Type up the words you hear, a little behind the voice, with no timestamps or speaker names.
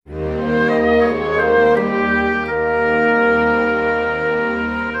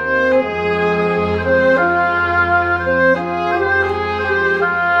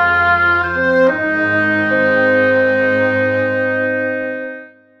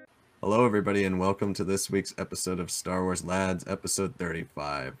Hello, everybody, and welcome to this week's episode of Star Wars Lads, episode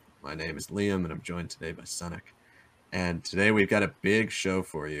 35. My name is Liam, and I'm joined today by Sonic. And today we've got a big show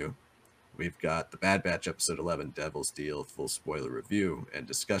for you. We've got the Bad Batch episode 11, Devil's Deal, full spoiler review and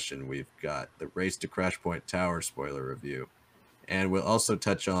discussion. We've got the Race to Crash Point Tower spoiler review. And we'll also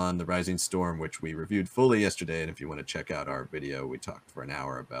touch on the Rising Storm, which we reviewed fully yesterday. And if you want to check out our video, we talked for an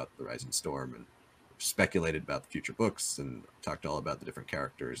hour about the Rising Storm and speculated about the future books and talked all about the different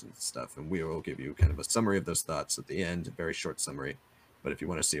characters and stuff. And we will give you kind of a summary of those thoughts at the end, a very short summary. But if you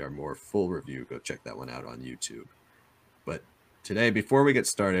want to see our more full review, go check that one out on YouTube. But today, before we get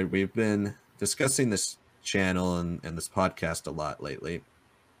started, we've been discussing this channel and this podcast a lot lately.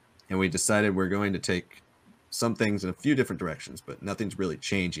 And we decided we're going to take some things in a few different directions, but nothing's really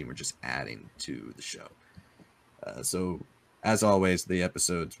changing. We're just adding to the show. So as always, the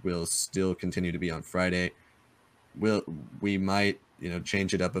episodes will still continue to be on Friday. We might,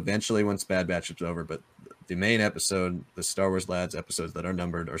 change it up eventually once Bad Batch is over, but the main episode, the Star Wars Lads episodes that are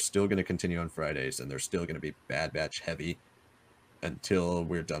numbered, are still going to continue on Fridays, and they're still going to be Bad Batch heavy until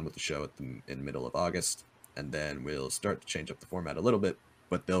we're done with the show in the middle of August, and then we'll start to change up the format a little bit,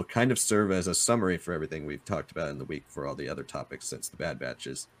 but they'll kind of serve as a summary for everything we've talked about in the week for all the other topics, since the Bad Batch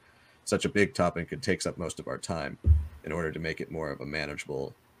is such a big topic and takes up most of our time. In order to make it more of a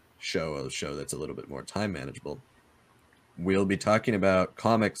manageable show, a show that's a little bit more time manageable, we'll be talking about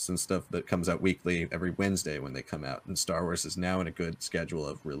comics and stuff that comes out weekly every Wednesday when they come out. And Star Wars is now in a good schedule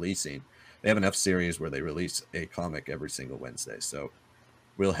of releasing. They have enough series where they release a comic every single Wednesday. So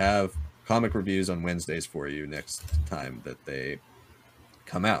we'll have comic reviews on Wednesdays for you next time that they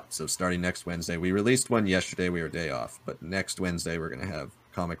come out. So starting next Wednesday, we released one yesterday, we were day off, but next Wednesday we're going to have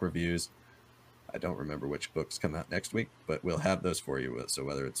comic reviews. I don't remember which books come out next week, but we'll have those for you. So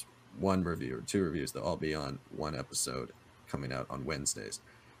whether it's one review or two reviews, they'll all be on one episode coming out on Wednesdays.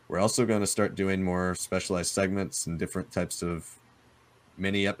 We're also going to start doing more specialized segments and different types of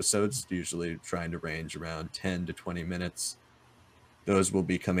mini episodes, usually trying to range around 10 to 20 minutes. Those will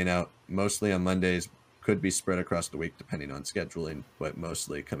be coming out mostly on Mondays, could be spread across the week depending on scheduling, but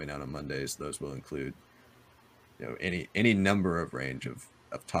mostly coming out on Mondays. Those will include any number of range of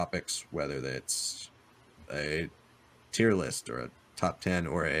topics, whether it's a tier list or a top 10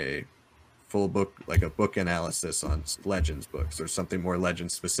 or a full book, like a book analysis on Legends books, or something more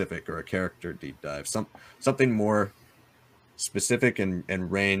Legends specific, or a character deep dive, something more specific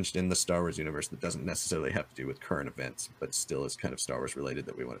and ranged in the Star Wars universe that doesn't necessarily have to do with current events, but still is kind of Star Wars related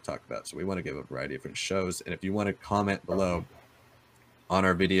that we want to talk about. So we want to give a variety of different shows. And if you want to comment below on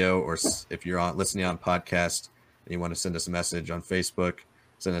our video, or if you're listening on podcast and you want to send us a message on Facebook,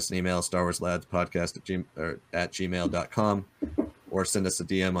 send us an email, starwarsladspodcast@gmail.com, or send us a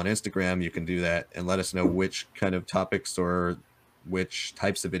DM on Instagram. You can do that and let us know which kind of topics or which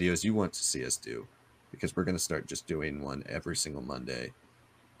types of videos you want to see us do, because we're going to start just doing one every single Monday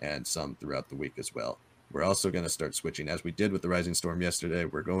and some throughout the week as well. We're also going to start switching, as we did with the Rising Storm yesterday.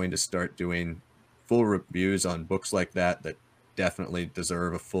 We're going to start doing full reviews on books like that definitely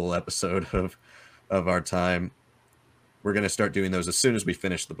deserve a full episode of our time. We're going to start doing those as soon as we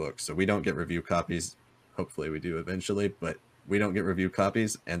finish the book. So we don't get review copies. Hopefully we do eventually, but we don't get review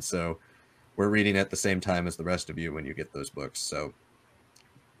copies. And so we're reading at the same time as the rest of you when you get those books. So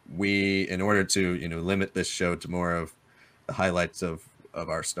we, in order to, limit this show to more of the highlights of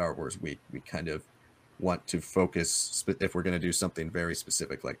our Star Wars week, we kind of want to focus, if we're going to do something very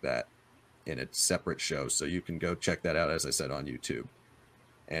specific like that, in a separate show. So you can go check that out, as I said, on YouTube.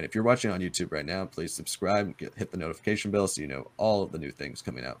 And if you're watching on YouTube right now, please subscribe, hit the notification bell so you know all of the new things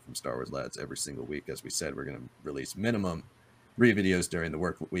coming out from Star Wars Lads every single week. As we said, we're going to release minimum 3 videos during the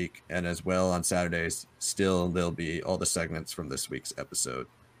work week, and as well on Saturdays, still there'll be all the segments from this week's episode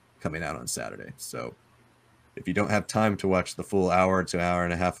coming out on Saturday. So if you don't have time to watch the full hour to hour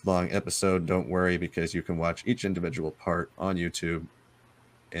and a half long episode, don't worry, because you can watch each individual part on YouTube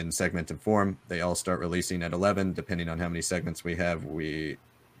in segmented form. They all start releasing at 11, depending on how many segments we have.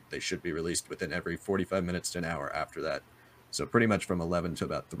 They should be released within every 45 minutes to an hour after that. So pretty much from 11 to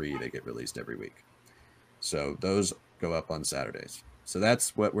about 3, they get released every week. So those go up on Saturdays. So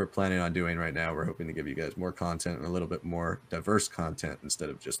that's what we're planning on doing right now. We're hoping to give you guys more content and a little bit more diverse content instead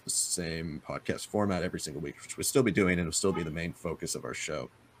of just the same podcast format every single week, which we'll still be doing and will still be the main focus of our show.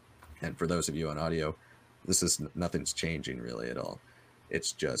 And for those of you on audio, nothing's changing really at all.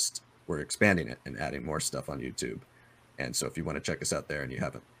 It's just we're expanding it and adding more stuff on YouTube. And so if you want to check us out there and you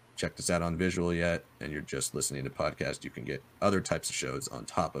haven't checked us out on visual yet and you're just listening to podcast, you can get other types of shows on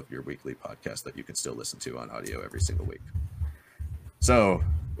top of your weekly podcast that you can still listen to on audio every single week. So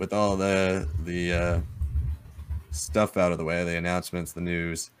with all the stuff out of the way, the announcements, the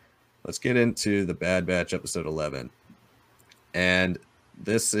news, let's get into the Bad Batch episode 11. And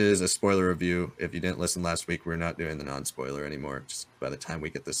this is a spoiler review. If you didn't listen last week, we're not doing the non-spoiler anymore. Just by the time we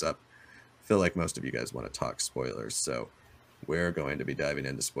get this up, I feel like most of you guys want to talk spoilers. So we're going to be diving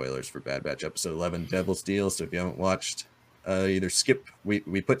into spoilers for Bad Batch episode 11, Devil's Deal. So if you haven't watched, either skip, we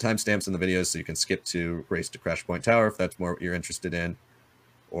put timestamps in the videos so you can skip to Race to Crash Point Tower if that's more what you're interested in,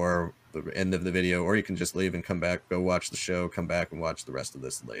 or the end of the video, or you can just leave and come back, go watch the show, come back and watch the rest of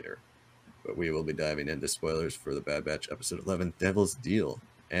this later. But we will be diving into spoilers for the Bad Batch episode 11, Devil's Deal.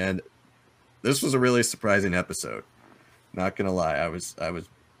 And this was a really surprising episode. Not gonna lie, I was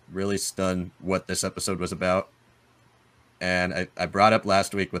really stunned what this episode was about. And I brought up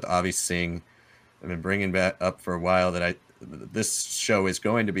last week with Avi Singh, I've been bringing back up for a while that this show is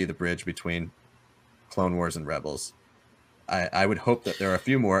going to be the bridge between Clone Wars and Rebels. I would hope that there are a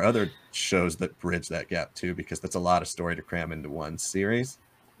few more other shows that bridge that gap too, because that's a lot of story to cram into one series.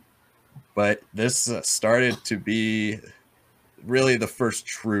 But this started to be really the first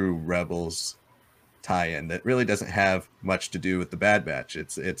true Rebels tie-in that really doesn't have much to do with the Bad Batch.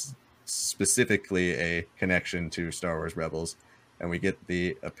 It's specifically a connection to Star Wars Rebels, and we get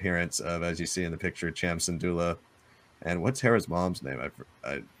the appearance of, as you see in the picture, Cham Syndulla. And what's Hera's mom's name?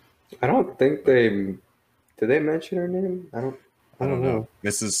 I don't think did they mention her name? I don't know.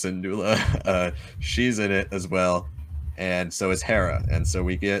 Mrs. Syndulla, she's in it as well, and so is Hera. And so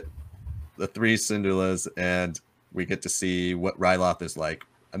we get the three Syndullas, and we get to see what Ryloth is like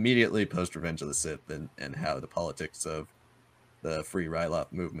immediately post Revenge of the Sith, and how the politics of the Free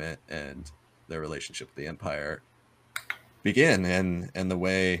Ryloth movement and their relationship with the Empire begin, and the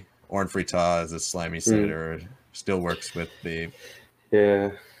way Orn Free Taa, as a slimy senator, still works with the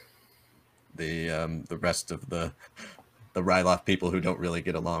rest of the Ryloth people who don't really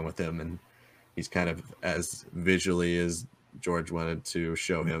get along with him, and he's kind of, as visually as George wanted to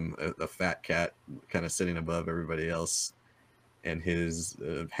show him, a fat cat kind of sitting above everybody else, and his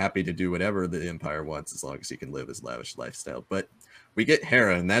happy to do whatever the Empire wants as long as he can live his lavish lifestyle. But we get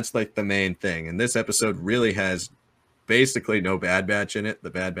Hera, and that's like the main thing. And this episode really has basically no Bad Batch in it. The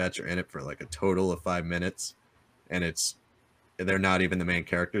Bad Batch are in it for like a total of 5 minutes, and they're not even the main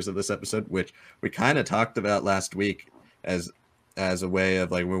characters of this episode, which we kind of talked about last week as a way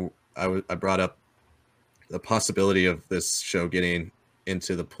of, like, when I brought up the possibility of this show getting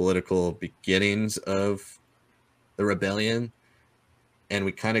into the political beginnings of the rebellion, and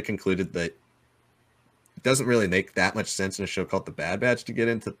we kind of concluded that it doesn't really make that much sense in a show called The Bad Batch to get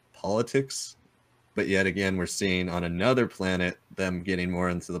into politics. But yet again, we're seeing on another planet them getting more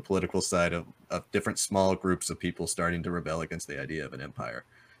into the political side of different small groups of people starting to rebel against the idea of an empire,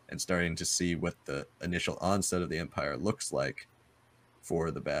 and starting to see what the initial onset of the empire looks like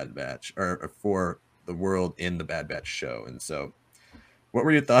for the Bad Batch, or for the world in the Bad Batch show. And so, what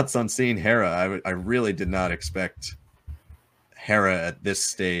were your thoughts on seeing Hera? I really did not expect Hera at this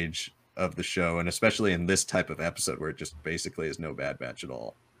stage of the show, and especially in this type of episode where it just basically is no Bad Batch at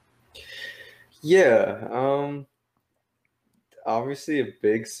all. Yeah, obviously a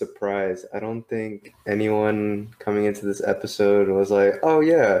big surprise. I don't think anyone coming into this episode was like, oh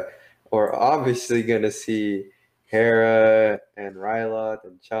yeah, we're obviously gonna see Hera and Ryloth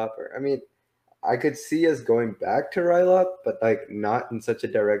and Chopper. I mean, I could see us going back to Ryloth, but like not in such a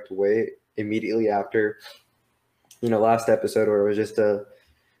direct way immediately after, last episode where it was just a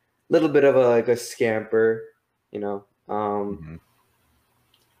little bit of a scamper,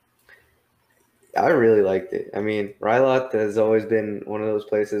 I really liked it. I mean, Ryloth has always been one of those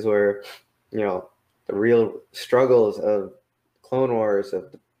places where, the real struggles of Clone Wars,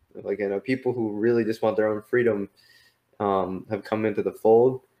 of people who really just want their own freedom, have come into the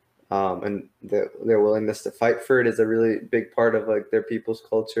fold, and their willingness to fight for it is a really big part of like their people's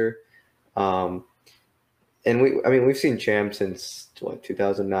culture. And we've seen Cham since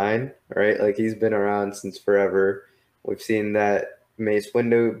 2009, right? Like, he's been around since forever. We've seen that Mace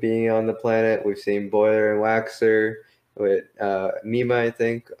Windu being on the planet. We've seen Boiler and Waxer with Nima, I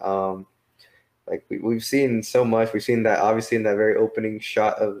think. We've seen so much. We've seen that obviously in that very opening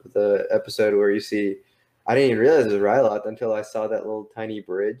shot of the episode where you see, I didn't even realize it was Ryloth until I saw that little tiny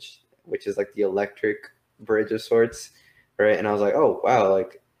bridge, which is like the electric bridge of sorts, right? And I was like, oh wow,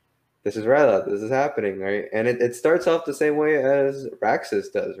 like, this is Ryloth, this is happening, right? And it starts off the same way as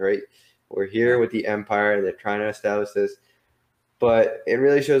Raxus does, right? We're here with the Empire, they're trying to establish this, but it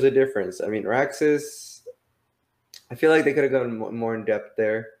really shows a difference. I mean, Raxus, I feel like they could have gone more in depth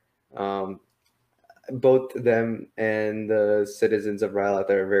there. Both them and the citizens of Ryloth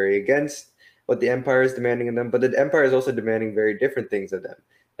are very against what the Empire is demanding of them, but the Empire is also demanding very different things of them.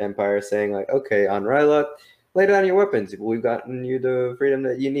 The Empire is saying, like, okay, on Ryloth, lay down your weapons. We've gotten you the freedom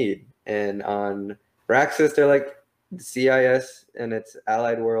that you need. and on Raxus, they're like the CIS and its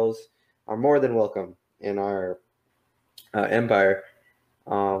allied worlds are more than welcome in our empire.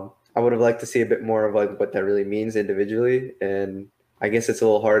 I would have liked to see a bit more of like what that really means individually, and I guess it's a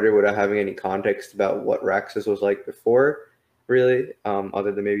little harder without having any context about what Raxus was like before, really,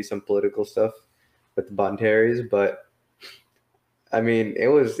 other than maybe some political stuff with the Bontaries. But I mean, it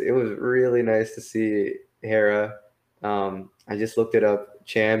was really nice to see Hera. I just looked it up.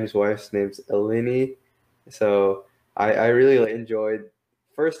 Cham's wife's name's Eleni, so I really enjoyed,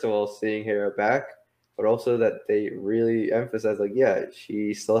 first of all, seeing Hera back, but also that they really emphasize like, yeah,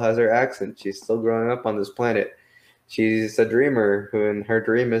 she still has her accent. She's still growing up on this planet. She's a dreamer who, and her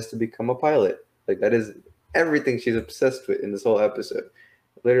dream is to become a pilot. Like that is everything she's obsessed with in this whole episode.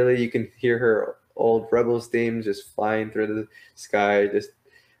 Literally, you can hear her old Rebels themes just flying through the sky, just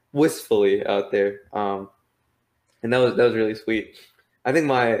wistfully out there. And that was really sweet. I think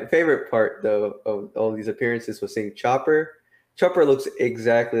my favorite part though of all these appearances was seeing Chopper. Chopper looks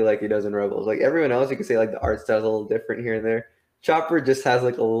exactly like he does in Rebels. Like everyone else, you can say like the art style's a little different here and there. Chopper just has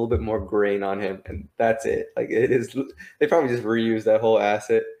like a little bit more grain on him, and that's it. Like it is, they probably just reused that whole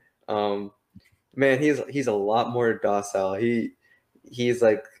asset. Um, Man, he's a lot more docile. He's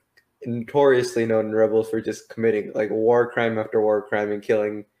like notoriously known in Rebels for just committing like war crime after war crime and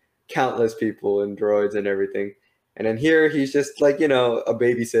killing countless people and droids and everything. And then here he's just like, a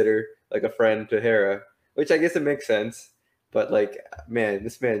babysitter, like a friend to Hera, which I guess it makes sense. But like, man,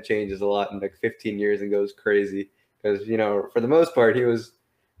 this man changes a lot in like 15 years and goes crazy. Because, for the most part, he was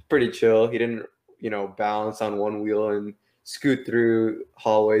pretty chill. He didn't, balance on one wheel and scoot through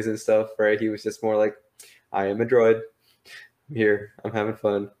hallways and stuff, right? He was just more like, I am a droid. I'm here. I'm having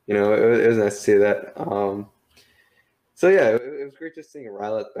fun. It was nice to see that. So yeah, it was great just seeing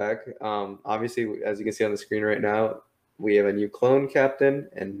Rylat back. Obviously, as you can see on the screen right now, we have a new clone captain,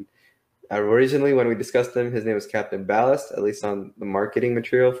 and originally when we discussed him, his name was Captain Ballast, at least on the marketing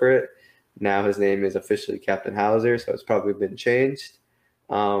material for it. Now his name is officially Captain Hauser, so it's probably been changed.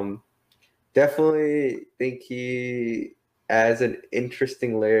 Definitely think he adds an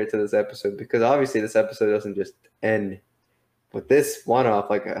interesting layer to this episode, because obviously this episode doesn't just end with this one-off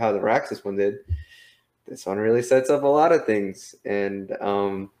like how the Raxus one did. This one really sets up a lot of things, and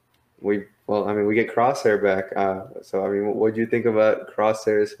we get Crosshair back. So I mean, what do you think about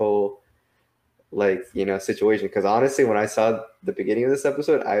Crosshair's whole situation? Because honestly, when I saw the beginning of this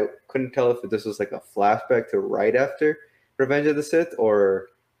episode, I couldn't tell if this was like a flashback to right after Revenge of the Sith or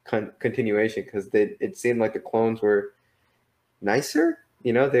continuation, because it seemed like the clones were nicer.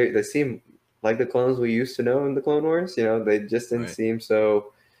 They seem like the clones we used to know in the Clone Wars. They just didn't seem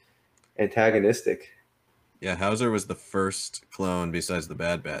so antagonistic. Yeah, Hauser was the first clone besides the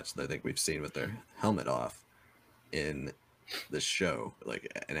Bad Batch that I think we've seen with their helmet off in the show,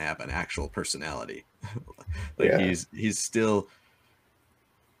 like, and have an actual personality. He's still,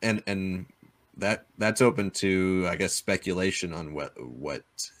 and that's open to, I guess, speculation on what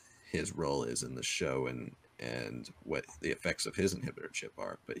his role is in the show and what the effects of his inhibitor chip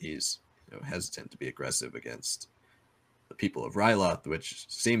are. But he's hesitant to be aggressive against the people of Ryloth, which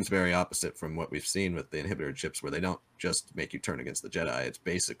seems very opposite from what we've seen with the inhibitor chips, where they don't just make you turn against the Jedi. It's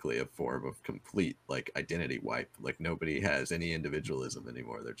basically a form of complete identity wipe. Like nobody has any individualism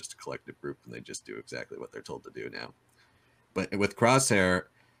anymore. They're just a collective group, and they just do exactly what they're told to do now. But with Crosshair,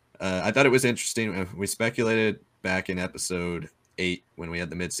 I thought it was interesting. We speculated back in episode 8 when we had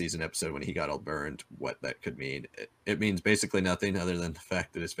the mid-season episode when he got all burned what that could mean. It means basically nothing other than the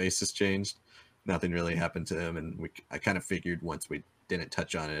fact that his face has changed. Nothing really happened to him, and I kind of figured once we didn't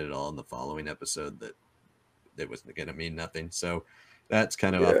touch on it at all in the following episode that it was going to mean nothing. So that's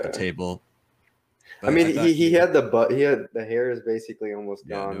kind of off the table. But I mean, he had the hair is basically almost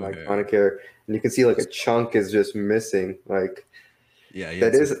gone, no chronic hair, and you can see like a chunk is just missing. Like,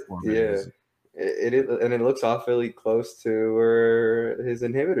 that is it is, and it looks awfully close to where his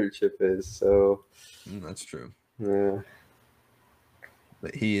inhibitor chip is. So that's true. Yeah,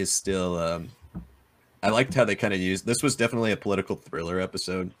 but he is still. I liked how they kind of used. This was definitely a political thriller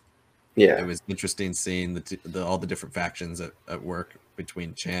episode. Yeah, it was interesting seeing all the different factions at work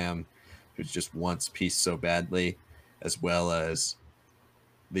between Cham, who just wants peace so badly, as well as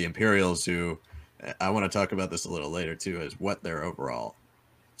the Imperials, who I want to talk about this a little later too, as what their overall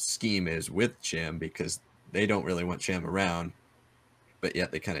scheme is with Cham, because they don't really want Cham around, but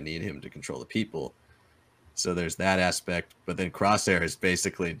yet they kind of need him to control the people. So there's that aspect. But then Crosshair is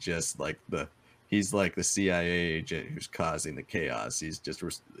basically just like he's like the CIA agent who's causing the chaos.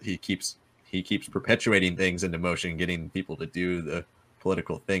 He keeps perpetuating things into motion, getting people to do the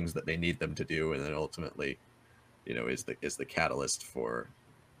political things that they need them to do, and then ultimately, is the catalyst for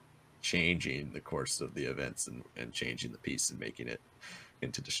changing the course of the events and changing the piece and making it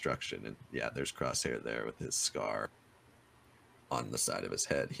into destruction. And yeah, there's Crosshair there with his scar on the side of his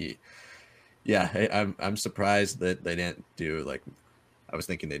head. I'm surprised that they didn't do like, I was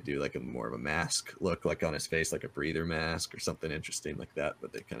thinking they'd do like a more of a mask look, like on his face, like a breather mask or something interesting like that,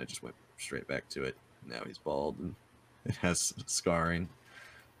 but they kind of just went straight back to it. Now he's bald and it has scarring.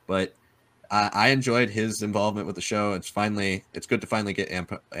 But I enjoyed his involvement with the show. It's good to finally get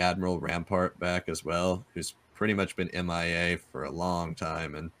Admiral Rampart back as well, who's pretty much been MIA for a long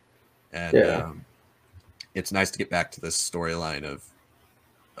time, and it's nice to get back to this storyline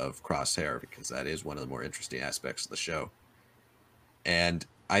of Crosshair, because that is one of the more interesting aspects of the show. And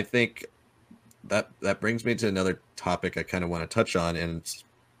I think that brings me to another topic I kind of want to touch on, and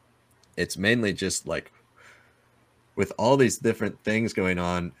it's mainly just like, with all these different things going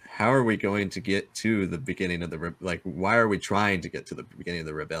on, how are we going to get to the beginning of the why are we trying to get to the beginning of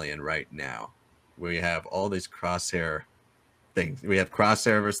the rebellion right now? We have all these Crosshair things. We have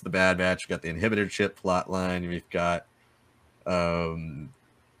Crosshair versus the Bad Batch. We've got the inhibitor chip plot line. We've got the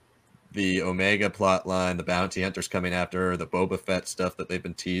Omega plot line, the bounty hunters coming after her, the Boba Fett stuff that they've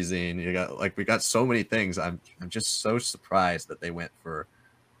been teasing. We got so many things. I'm just so surprised that they went for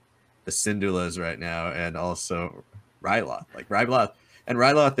the Syndulas right now, and also Ryloth. Like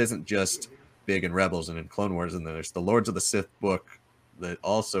Ryloth isn't just big in Rebels and in Clone Wars, and then there's the Lords of the Sith book that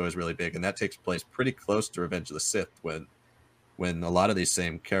also is really big, and that takes place pretty close to Revenge of the Sith, when a lot of these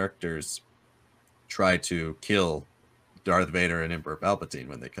same characters try to kill Darth Vader and Emperor Palpatine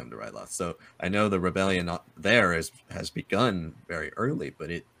when they come to Ryloth. So I know the rebellion there has begun very early, but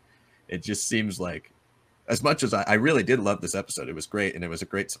it just seems like, as much as I really did love this episode, it was great and it was a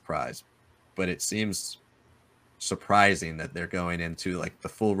great surprise, but it seems surprising that they're going into like the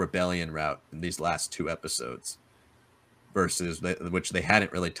full rebellion route in these last 2 episodes, versus which they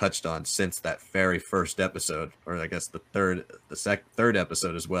hadn't really touched on since that very first episode, or I guess the third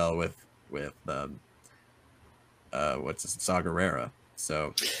episode as well, with Saw Gerrera.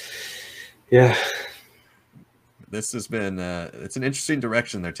 So yeah, this has been it's an interesting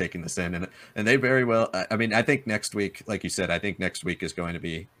direction they're taking this in, and they very well, I mean, I think next week, like you said, I think next week is going to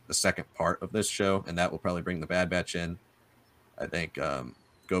be the second part of this show, and that will probably bring the Bad Batch in. I think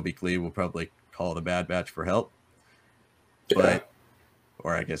Gobi Klee will probably call the Bad Batch for help,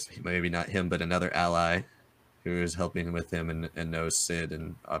 or I guess maybe not him, but another ally who is helping with him and knows Sid,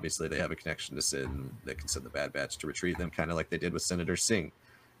 and obviously they have a connection to Sid, and they can send the Bad Batch to retrieve them, kind of like they did with Senator Singh.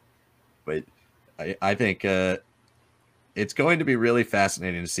 But I think it's going to be really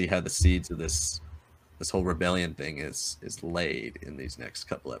fascinating to see how the seeds of this whole rebellion thing is laid in these next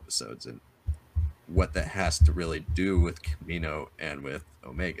couple episodes, and what that has to really do with Kamino and with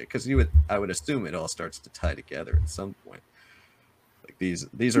Omega, because I would assume it all starts to tie together at some point. Like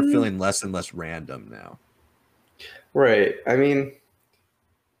these are feeling less and less random now. Right. I mean,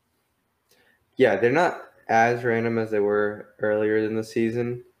 yeah, they're not as random as they were earlier in the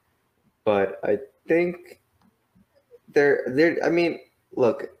season, but I think they're I mean,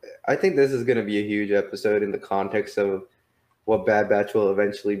 look, I think this is going to be a huge episode in the context of what Bad Batch will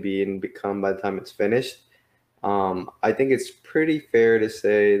eventually be and become by the time it's finished. I think it's pretty fair to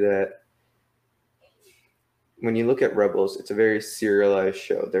say that when you look at Rebels, it's a very serialized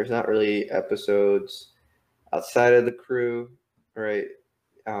show. There's not really episodes outside of the crew, right?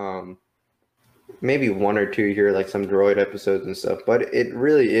 Maybe 1 or 2 here, like some droid episodes and stuff, but it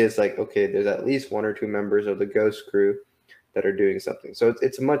really is like, okay, there's at least 1 or 2 members of the Ghost crew that are doing something. So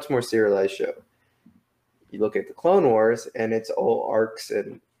it's a much more serialized show. You look at the Clone Wars, and it's all arcs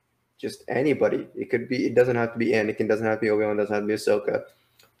and just anybody. It doesn't have to be Anakin, doesn't have to be Obi-Wan, doesn't have to be Ahsoka.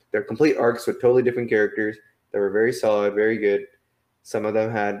 They're complete arcs with totally different characters. They were very solid, very good. Some of them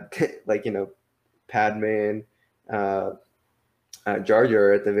had like, Padme and Jar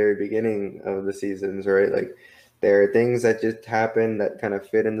Jar at the very beginning of the seasons, right? Like, there are things that just happen that kind of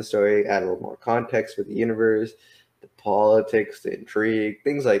fit in the story, add a little more context for the universe, the politics, the intrigue,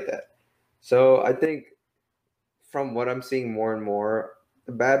 things like that. So I think from what I'm seeing more and more,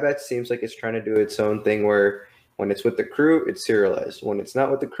 the Bad Batch seems like it's trying to do its own thing, where when it's with the crew, it's serialized. When it's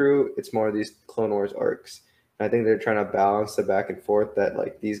not with the crew, it's more of these Clone Wars arcs. And I think they're trying to balance the back and forth that,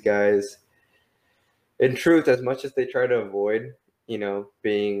 like, these guys, in truth, as much as they try to avoid,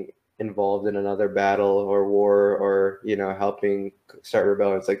 being involved in another battle or war, or, helping start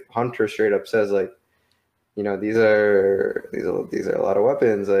rebellion, it's like Hunter straight up says, like, these are a lot of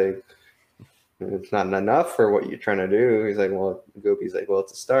weapons. Like, it's not enough for what you're trying to do. He's like, well, Gopi's like, well,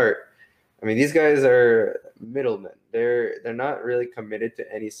 it's a start. I mean, these guys are middlemen. They're not really committed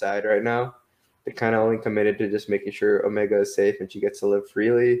to any side right now. They're kind of only committed to just making sure Omega is safe and she gets to live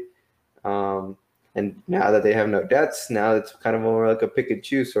freely. And now that they have no debts, now it's kind of more like a pick and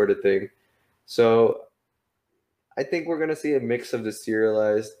choose sort of thing. So I think we're gonna see a mix of the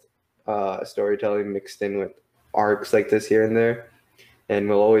serialized storytelling mixed in with arcs like this here and there, and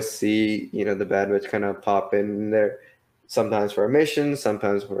we'll always see the Bad Batch kind of pop in there, sometimes for a mission,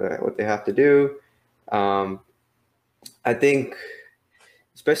 sometimes for what they have to do. Um, I think,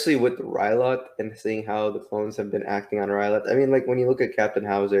 especially with Rylot and seeing how the clones have been acting on Rylot. I mean, like when you look at Captain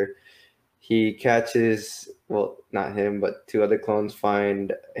Hauser, he catches, well, not him, but two other clones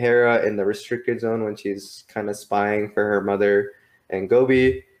find Hera in the restricted zone when she's kind of spying for her mother and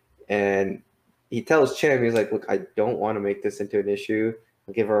Gobi. And he tells Cham, he's like, look, I don't want to make this into an issue.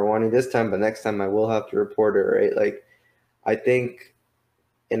 I'll give her a warning this time, but next time I will have to report her, right? Like, I think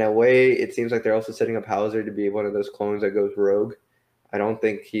in a way, it seems like they're also setting up Hauser to be one of those clones that goes rogue. I don't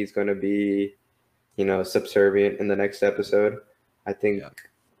think he's going to be, subservient in the next episode. I think. Yeah.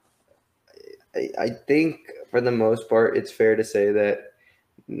 I think for the most part, it's fair to say that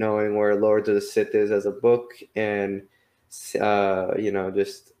knowing where Lords of the Sith is as a book and, just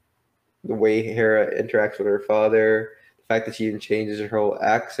the way Hera interacts with her father, the fact that she even changes her whole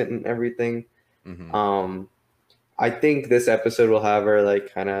accent and everything. Mm-hmm. I think this episode will have her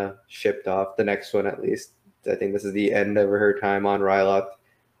like kind of shipped off. The next one, at least. I think this is the end of her time on Ryloth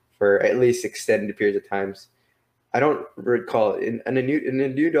for at least extended periods of times. I don't recall in a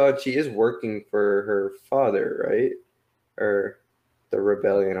New Dawn. She is working for her father, right? Or the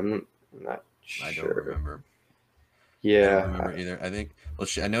rebellion. I'm not sure. I don't remember. Yeah, I don't remember either. I think. Well,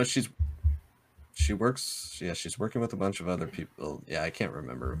 I know she works. Yeah, she's working with a bunch of other people. Yeah, I can't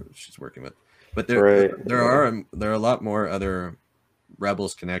remember who she's working with, but there are a lot more other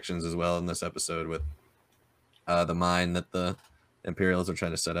Rebels connections as well in this episode. With the mine that the Imperials are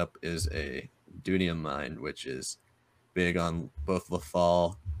trying to set up is a Dunium mine, which is big on both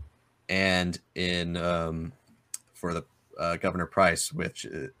Lothal and in for the Governor Price, which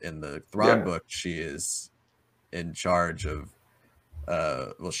in the Thrawn book she is in charge of.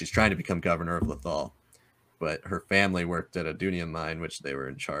 Well, she's trying to become governor of Lothal, but her family worked at a Dunium mine, which they were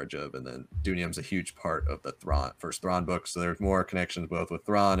in charge of, and then Dunium's a huge part of the first Thrawn book, so there's more connections both with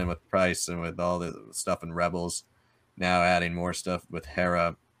Thrawn and with Price and with all the stuff in Rebels. Now adding more stuff with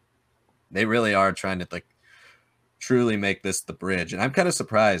Hera, they really are trying to like truly make this the bridge, and I'm kind of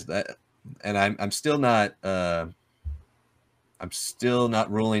surprised that, and I'm still not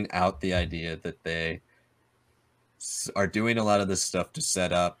ruling out the idea that they are doing a lot of this stuff to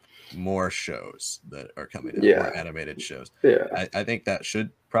set up more shows that are coming in, more animated shows. I think that should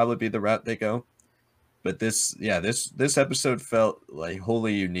probably be the route they go, but this episode felt like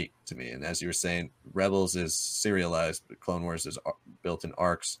wholly unique to me. And as you were saying, Rebels is serialized, but Clone Wars is built in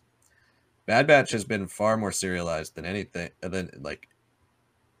arcs. Bad Batch has been far more serialized than anything.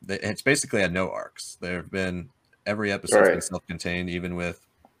 It's basically had no arcs. There have been every episode's been self-contained, even with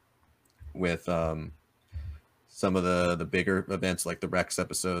some of the bigger events like the Rex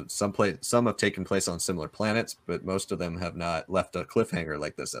episode. Some have taken place on similar planets, but most of them have not left a cliffhanger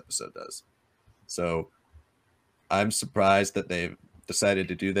like this episode does. So I'm surprised that they've decided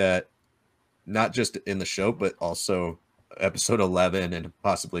to do that, not just in the show, but also episode 11 and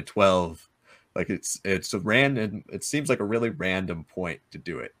possibly 12. Like it's a random. It seems like a really random point to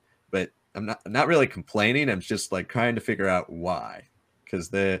do it, but I'm not really complaining. I'm just like trying to figure out why, because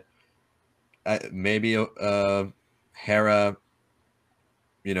maybe Hera,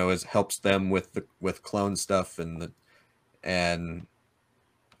 helps them with clone stuff and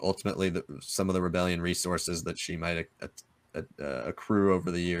ultimately some of the rebellion resources that she might accrue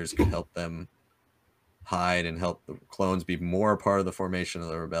over the years could help them hide and help the clones be more a part of the formation of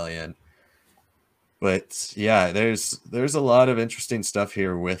the rebellion. But yeah, there's a lot of interesting stuff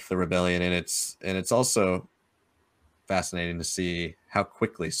here with the rebellion, and it's also fascinating to see how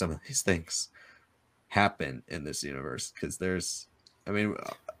quickly some of these things happen in this universe, because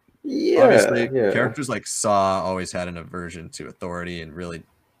obviously characters like Saw always had an aversion to authority and really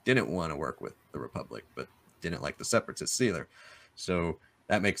didn't want to work with the Republic, but didn't like the Separatists either. So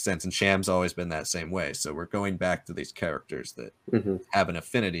that makes sense. And Sham's always been that same way. So we're going back to these characters that have an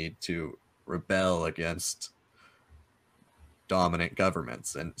affinity to rebel against dominant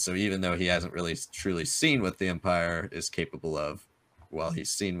governments. And so even though he hasn't really truly seen what the Empire is capable of, while he's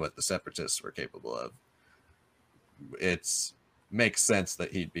seen what the Separatists were capable of, it makes sense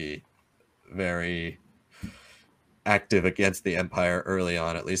that he'd be very active against the Empire early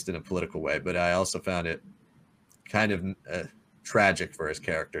on, at least in a political way. But I also found it kind of tragic for his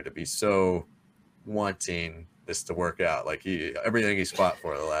character to be so wanting this to work out. Like everything he's fought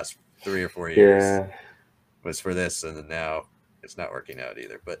for the last 3 or 4 years was for this, and then now it's not working out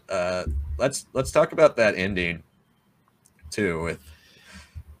either. But let's talk about that ending too,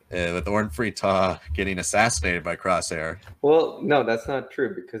 with Orn Free Taa getting assassinated by Crosshair. Well, no, that's not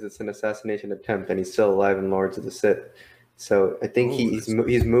true because it's an assassination attempt, and he's still alive in Lords of the Sith. So I think Ooh,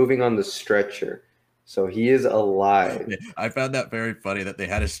 he's moving on the stretcher, so he is alive. I found that very funny that they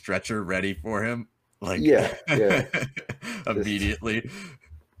had a stretcher ready for him, like Yeah, yeah. immediately.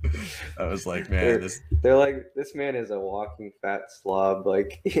 I was like, man, they're like, this man is a walking fat slob.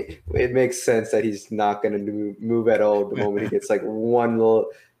 Like, it makes sense that he's not going to move at all the moment he gets like one little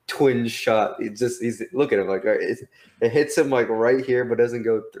twin shot. He's look at him like it hits him like right here, but doesn't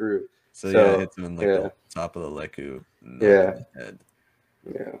go through. So yeah, it hits him in like the top of the Leku, yeah, the head.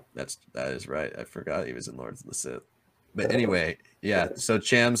 Yeah, that is right. I forgot he was in Lords of the Sith. But anyway, yeah. So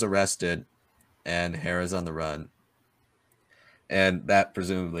Cham's arrested, and Hera's on the run. And that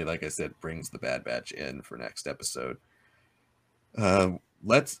presumably, like I said, brings the Bad Batch in for next episode.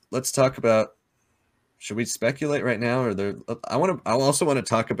 Let's talk about. Should we speculate right now, or there? I also want to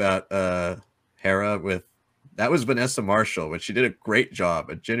talk about Hera with. That was Vanessa Marshall, which she did a great job,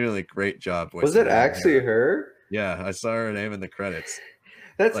 a genuinely great job. Was it actually her? Yeah, I saw her name in the credits.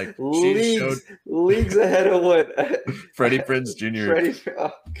 That's like leagues ahead of what Freddie Prinze Jr.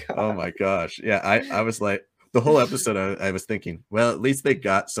 Oh my gosh, yeah, I was like. The whole episode, I was thinking, well, at least they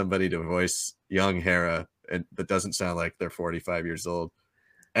got somebody to voice young Hera, and that doesn't sound like they're 45 years old.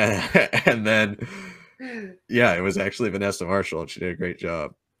 And then, yeah, it was actually Vanessa Marshall, and she did a great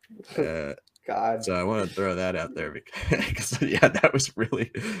job. God. So I want to throw that out there because yeah, that was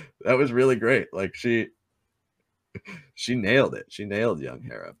really great. Like she nailed it. She nailed young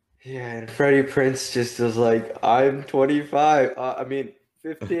Hera. Yeah, and Freddie Prinze just was like, "I'm 25. I mean."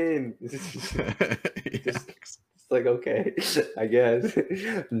 15. Just like, okay, I guess.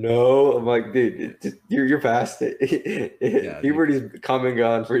 No, I'm like, dude, you're past it. Yeah, puberty's come and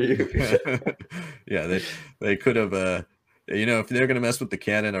gone for you. Yeah, they could have if they're gonna mess with the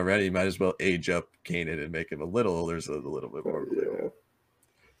canon already, you might as well age up Kanan and make him a little older so a little bit more believable.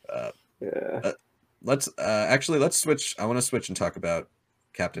 Let's switch. I want to switch and talk about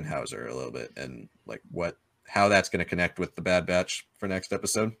Captain Howzer a little bit and like how that's going to connect with the Bad Batch for next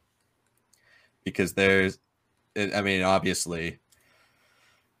episode. Because obviously,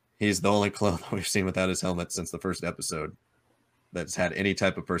 he's the only clone that we've seen without his helmet since the first episode that's had any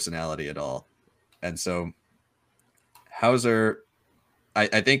type of personality at all. And so, Howzer,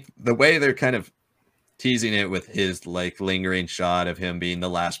 I think the way they're kind of teasing it with his like lingering shot of him being the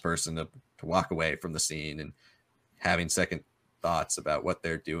last person to walk away from the scene and having second thoughts about what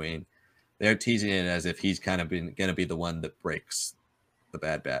they're doing. They're teasing it as if he's kind of going to be the one that breaks the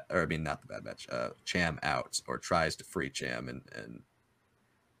Bad Batch, or I mean, not the Bad Batch, Cham out, or tries to free Cham and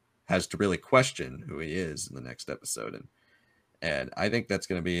has to really question who he is in the next episode. And I think that's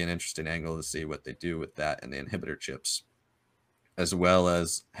going to be an interesting angle to see what they do with that and the inhibitor chips, as well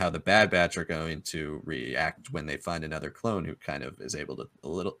as how the Bad Batch are going to react when they find another clone who kind of is able to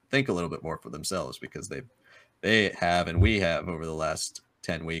think a little bit more for themselves, because they have, and we have over the last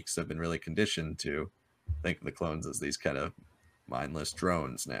 10 weeks have been really conditioned to think of the clones as these kind of mindless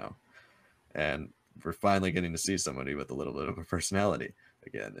drones now. And we're finally getting to see somebody with a little bit of a personality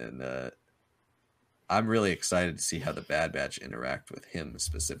again. And I'm really excited to see how the Bad Batch interact with him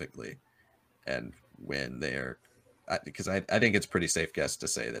specifically. And when they're, because I think it's pretty safe guess to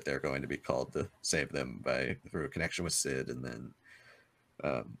say that they're going to be called to save them through a connection with Sid. And then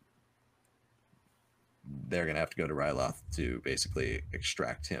they're going to have to go to Ryloth to basically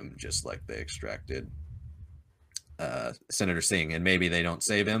extract him, just like they extracted Senator Singh. And maybe they don't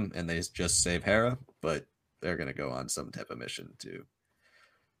save him and they just save Hera, but they're going to go on some type of mission to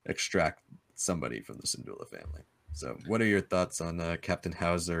extract somebody from the Syndulla family. So what are your thoughts on Captain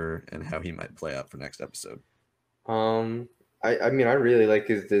Howzer and how he might play out for next episode? I mean, I really like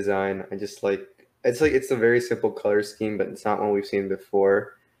his design. I just it's a very simple color scheme, but it's not one we've seen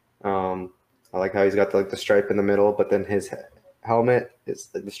before. I like how he's got the stripe in the middle, but then his helmet,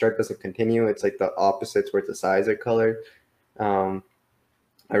 the stripe doesn't continue. It's like the opposites where the sides are colored. I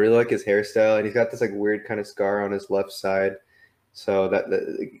really like his hairstyle, and he's got this like weird kind of scar on his left side. So that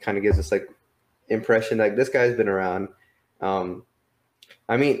kind of gives us like impression like this guy's been around.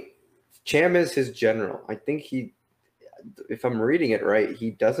 I mean, Cham is his general. I think if I'm reading it right,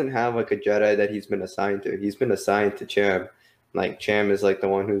 he doesn't have like a Jedi that he's been assigned to. He's been assigned to Cham. Like Cham is like the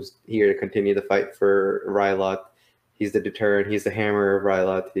one who's here to continue the fight for Ryloth. He's the deterrent. He's the hammer of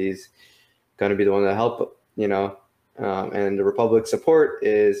Ryloth. He's going to be the one to help, and the Republic support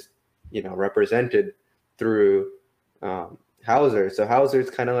is, represented through Howzer. So Howzer's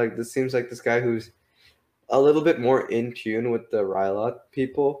kind of like, this seems like this guy who's a little bit more in tune with the Rylot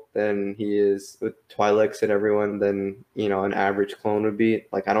people than he is with Twi'leks and everyone than, an average clone would be.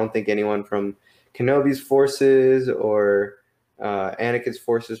 Like, I don't think anyone from Kenobi's forces or Anakin's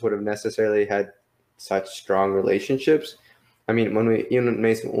forces would have necessarily had such strong relationships. I mean, when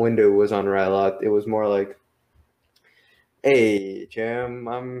Mace Windu was on Rylot, it was more like, "Hey, Jam,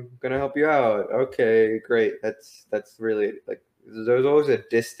 I'm gonna help you out." Okay, great. That's really like there's always a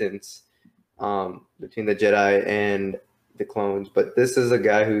distance between the Jedi and the clones, but this is a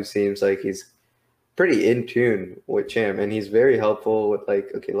guy who seems like he's pretty in tune with Cham, and he's very helpful with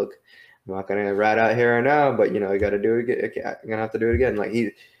like, okay, look, I'm not gonna rat out Hera now, but I got to do it again. Okay, I'm gonna have to do it again. Like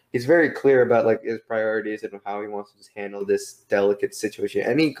he's very clear about like his priorities and how he wants to just handle this delicate situation,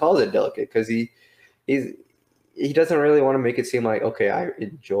 and he calls it delicate because he's he doesn't really want to make it seem like, okay, I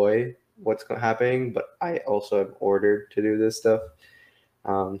enjoy what's happening, but I also am ordered to do this stuff.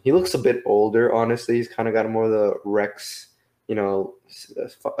 He looks a bit older, honestly. He's kind of got more of the Rex,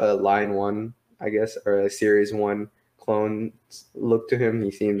 line one, I guess, or a series one clone look to him.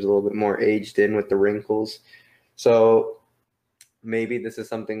 He seems a little bit more aged in with the wrinkles. So maybe this is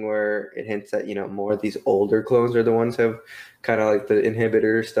something where it hints at, more of these older clones are the ones who have kind of like the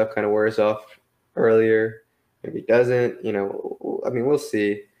inhibitor stuff kind of wears off earlier. Maybe it doesn't, I mean, we'll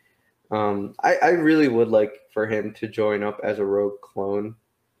see. I really would like for him to join up as a rogue clone.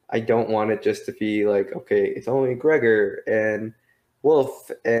 I don't want it just to be like, okay, it's only Gregor and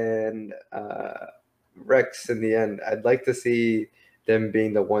Wolf and Rex in the end. I'd like to see them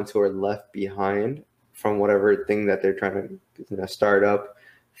being the ones who are left behind from whatever thing that they're trying to start up,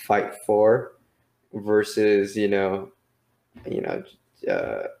 fight for, versus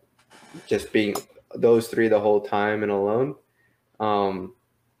just being those three the whole time and alone.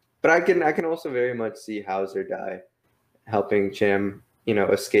 But I can also very much see Hauser die, helping Cham,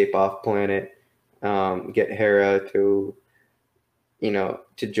 escape off planet, get Hera to,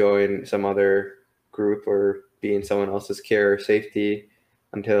 to join some other group or be in someone else's care or safety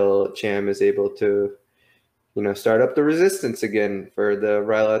until Cham is able to, start up the resistance again for the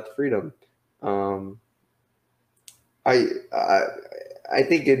Rylot freedom. I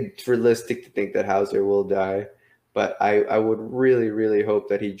think it's realistic to think that Hauser will die, but I would really, really hope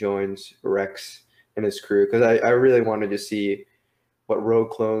that he joins Rex and his crew because I really wanted to see what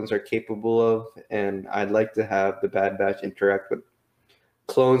rogue clones are capable of, and I'd like to have the Bad Batch interact with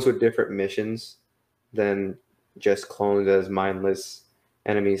clones with different missions than just clones as mindless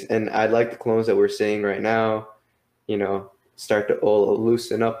enemies. And I'd like the clones that we're seeing right now, start to all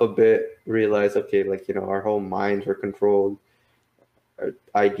loosen up a bit, realize, okay, like, our whole minds were controlled, our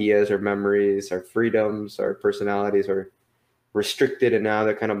ideas, our memories, our freedoms, our personalities are restricted, and now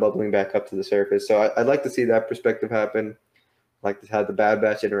they're kind of bubbling back up to the surface. So I'd like to see that perspective happen. I'd like to have the Bad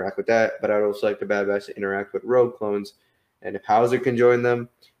Batch interact with that, but I'd also like the Bad Batch to interact with rogue clones. And if Hauser can join them,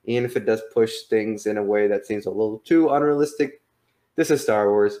 even if it does push things in a way that seems a little too unrealistic, this is Star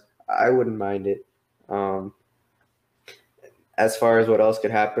Wars. I wouldn't mind it. As far as what else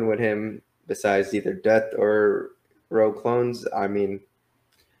could happen with him besides either death or rogue clones, I mean,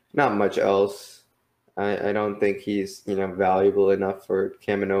 not much else. I don't think he's valuable enough for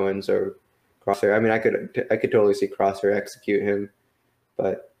Kaminoans or Crosshair. I mean, I could totally see Crosshair execute him,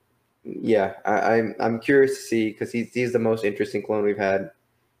 but yeah, I'm curious to see because he's the most interesting clone we've had,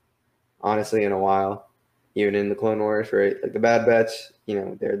 honestly, in a while, even in the Clone Wars, right? Like the Bad Batch,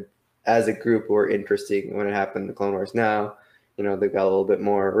 they're as a group were interesting when it happened in the Clone Wars. Now, they've got a little bit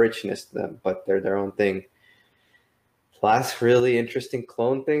more richness to them, but they're their own thing. Last really interesting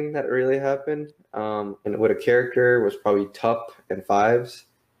clone thing that really happened, and with a character was probably Tup and Fives,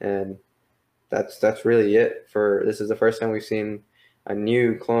 and that's really it. This is the first time we've seen a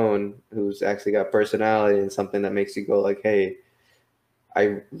new clone who's actually got personality and something that makes you go like, hey,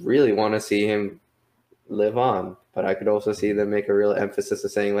 I really want to see him live on. But I could also see them make a real emphasis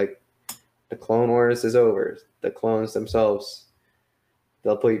of saying like, the Clone Wars is over. The clones themselves,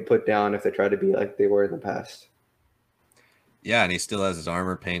 they'll put down if they try to be like they were in the past. Yeah, and he still has his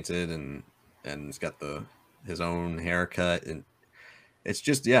armor painted and he's got his own haircut, and it's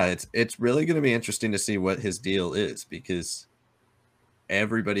just it's really going to be interesting to see what his deal is because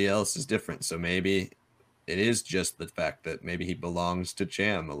everybody else is different. So maybe it is just the fact that maybe he belongs to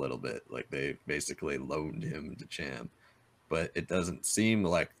Cham a little bit, like they basically loaned him to Cham, but it doesn't seem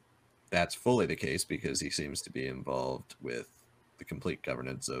like that's fully the case because he seems to be involved with the complete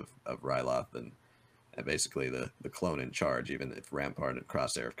governance of Ryloth and basically the clone in charge, even if Rampart and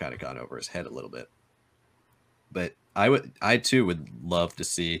Crosshair have kind of gone over his head a little bit. But I too would love to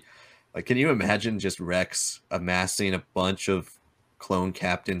see, like, can you imagine just Rex amassing a bunch of clone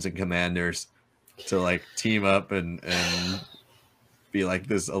captains and commanders to like team up and be like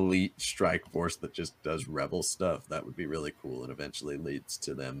this elite strike force that just does rebel stuff. That would be really cool, and eventually leads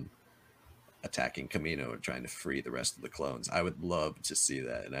to them attacking Kamino and trying to free the rest of the clones. I would love to see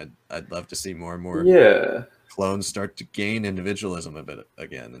that, and I'd love to see more and more Yeah. clones start to gain individualism a bit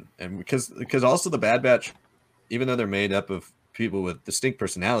again, and because also the Bad Batch, even though they're made up of people with distinct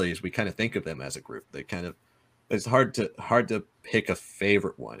personalities, we kind of think of them as a group. They kind of, it's hard to pick a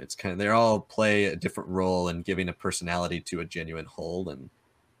favorite one. It's kind of, they all play a different role in giving a personality to a genuine whole,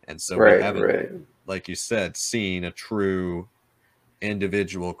 and so we Right. haven't, Right. like you said, seen a true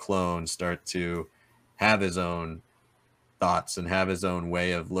individual clone start to have his own thoughts and have his own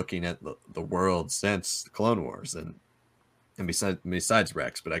way of looking at the world since the Clone Wars, and besides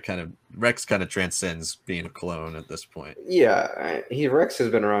Rex. But Rex kind of transcends being a clone at this point. Yeah. Rex has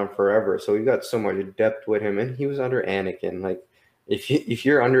been around forever, so we've got so much depth with him, and he was under Anakin. Like, if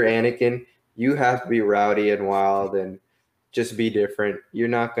you're under Anakin, you have to be rowdy and wild and just be different. You're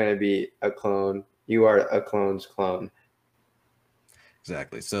not going to be a clone. You are a clone's clone.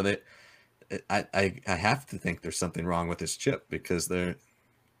 Exactly. So that I have to think there's something wrong with this chip, because they're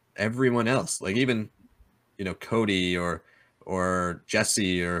everyone else, like even Cody or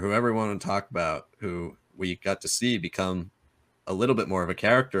Jesse or whoever we want to talk about, who we got to see become a little bit more of a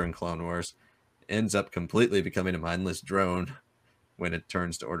character in Clone Wars, ends up completely becoming a mindless drone when it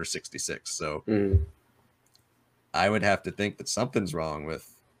turns to Order 66. So I would have to think that something's wrong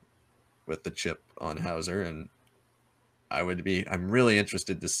with the chip on Hauser, and I'm really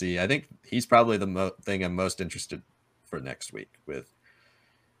interested to see. I think he's probably the thing I'm most interested for next week, with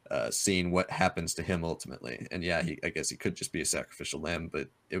seeing what happens to him ultimately. And yeah, I guess he could just be a sacrificial lamb, but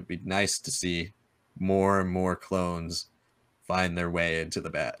it would be nice to see more and more clones find their way into the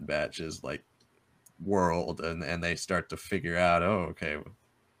Bad Batch's like world, and they start to figure out, oh, okay,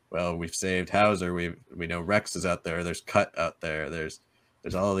 well, we've saved Hauser, we know Rex is out there, there's Cut out there, there's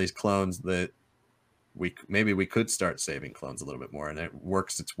all these clones that we could start saving clones a little bit more, and it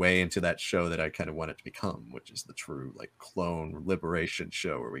works its way into that show that I kind of want it to become, which is the true like clone liberation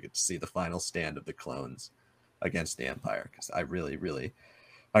show, where we get to see the final stand of the clones against the Empire. Because I really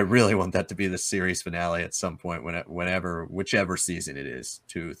want that to be the series finale at some point, whichever season it is,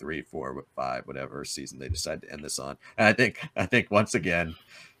 2, 3, 4, 5, whatever season they decide to end this on. And I think once again,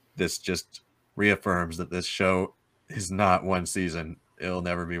 this just reaffirms that this show is not one season. It'll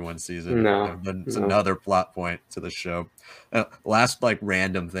never be one season. No. It's another plot point to the show. Last like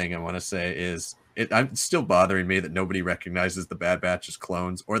random thing I want to say is I'm still bothering me that nobody recognizes the Bad Batch as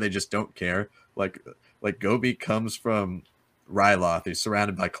clones, or they just don't care. Like Gobi comes from Ryloth. He's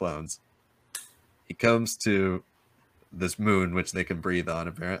surrounded by clones. He comes to this moon, which they can breathe on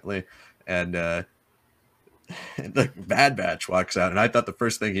apparently, and the Bad Batch walks out, and I thought the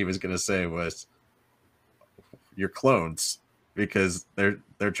first thing he was going to say was, "You're clones," because they're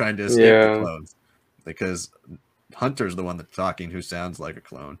trying to escape the clones, because Hunter's the one that's talking, who sounds like a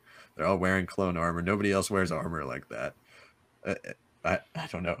clone. They're all wearing clone armor. Nobody else wears armor like that. I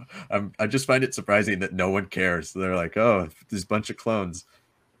don't know. I just find it surprising that no one cares. They're like, oh, this bunch of clones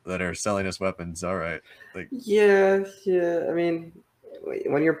that are selling us weapons. All right. Like, yeah. I mean,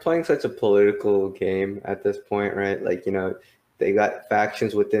 when you're playing such a political game at this point, right? Like, they got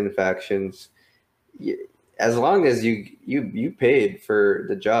factions within factions. As long as you paid for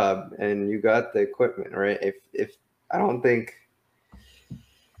the job and you got the equipment, right? If I don't think,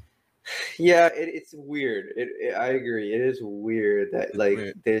 yeah, it's weird. I agree. It is weird that like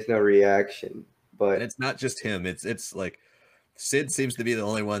weird. There's no reaction, but and it's not just him. It's like Sid seems to be the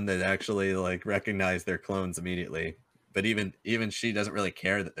only one that actually like recognized their clones immediately. But even she doesn't really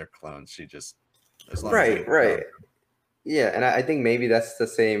care that they're clones. She just, as long right. Yeah, and I think maybe that's the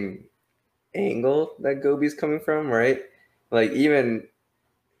same angle that Gobi's coming from, right? Like even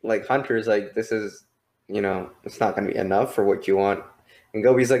like Hunter's like, this is, it's not going to be enough for what you want, and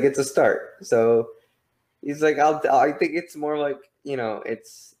Gobi's like, it's a start. So he's like, I think it's more like,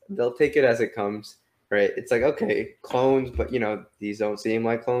 they'll take it as it comes, right? It's like, okay, clones, but these don't seem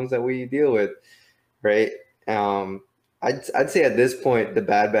like clones that we deal with, right? I'd say at this point the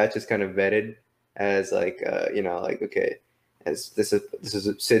Bad Batch is kind of vetted as like, like, okay, as this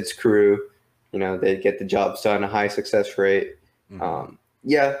is Sid's crew. They get the jobs done, a high success rate. Mm-hmm.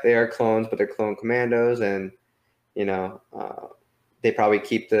 Yeah, they are clones, but they're clone commandos, and they probably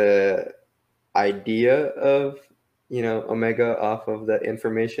keep the idea of Omega off of the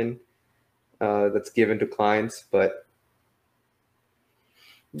information that's given to clients. But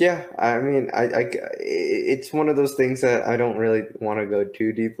yeah, I mean, it's one of those things that I don't really want to go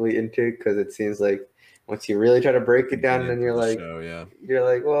too deeply into, because it seems like once you really try to break it down, then you're like,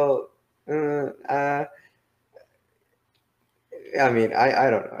 well, I mean, I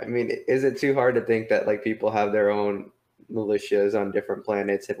don't know. I mean, is it too hard to think that like people have their own militias on different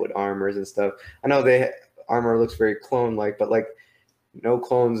planets with armors and stuff? I know armor looks very clone-like, but like no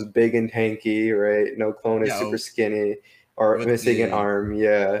clone's big and tanky, right? No clone is Yeah, super skinny or with missing an the arm.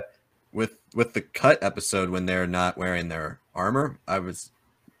 Yeah, with the cut episode when they're not wearing their armor,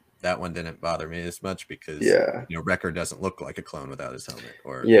 that one didn't bother me as much because yeah, Wrecker doesn't look like a clone without his helmet,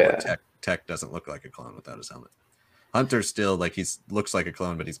 or yeah, Tech doesn't look like a clone without his helmet. Hunter still like looks like a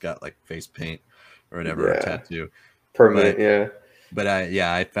clone, but he's got like face paint or whatever, or yeah. tattoo. Permanent, But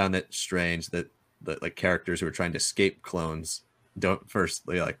yeah. I found it strange that like characters who are trying to escape clones don't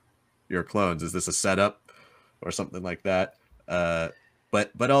firstly like, you're clones. Is this a setup or something like that?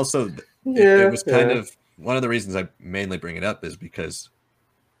 But also it Yeah, was kind yeah. of one of the reasons I mainly bring it up is because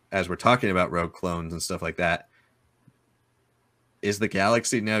as we're talking about rogue clones and stuff like that, is the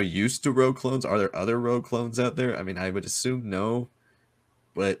galaxy now used to rogue clones? Are there other rogue clones out there? I mean, I would assume no,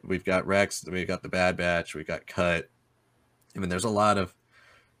 but we've got Rex, we've got the Bad Batch, we've got Cut. I mean, there's a lot of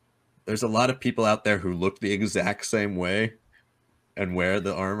people out there who look the exact same way and wear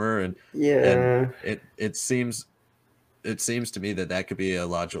the armor, and Yeah. it seems to me that that could be a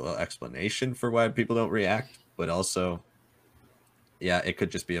logical explanation for why people don't react, but also, yeah, it could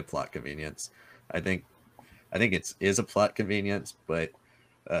just be a plot convenience. I think it is a plot convenience, but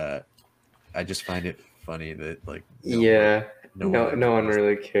I just find it funny that like Yeah. no one No, ever no one does.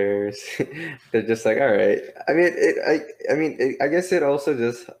 really cares. They're just like, all right. I mean, I guess it also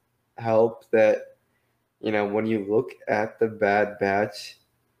just helped that, when you look at the Bad Batch,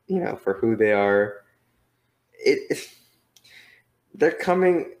 for who they are, it they're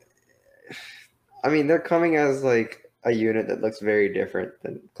coming. I mean, they're coming as like a unit that looks very different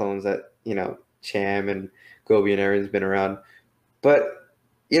than clones that Cham and Gobi and everyone's been around. But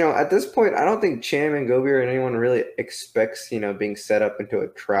at this point, I don't think Cham and Gobi or anyone really expects being set up into a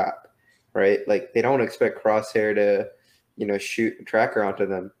trap, right? Like they don't expect Crosshair to shoot a tracker onto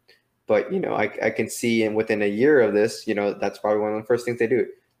them. But I can see, and within a year of this, that's probably one of the first things they do,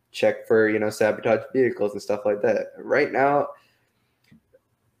 check for sabotage vehicles and stuff like that. Right now,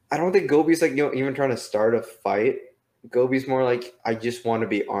 I don't think Gobi's like even trying to start a fight. Gobi's more like, I just want to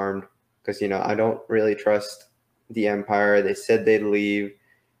be armed because I don't really trust the Empire. They said they'd leave,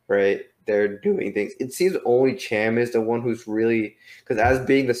 right? They're doing things. It seems only Cham is the one who's really, because as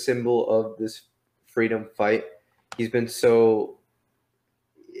being the symbol of this freedom fight, he's been so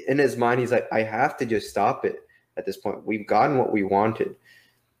in his mind. He's like, I have to just stop it at this point. We've gotten what we wanted,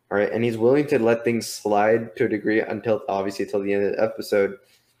 right? And he's willing to let things slide to a degree until the end of the episode.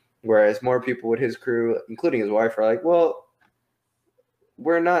 Whereas more people with his crew, including his wife, are like, well,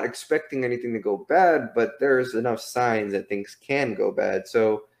 we're not expecting anything to go bad, but there's enough signs that things can go bad.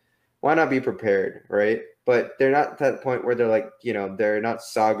 So why not be prepared, right? But they're not at that point where they're like, they're not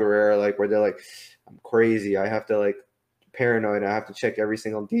Saw Gerrera, like where they're like, I'm crazy. I have to like paranoid. I have to check every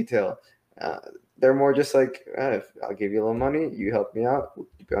single detail. They're more just like, I'll give you a little money. You help me out. We'll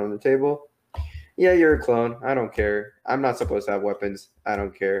keep it on the table. Yeah, you're a clone. I don't care. I'm not supposed to have weapons. I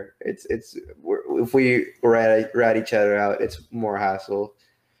don't care. If we rat each other out, it's more hassle.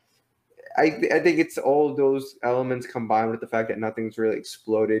 I think it's all those elements combined with the fact that nothing's really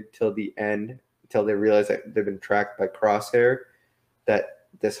exploded till the end, until they realize that they've been tracked by Crosshair. That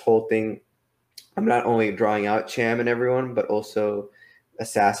this whole thing, I'm not only drawing out Cham and everyone, but also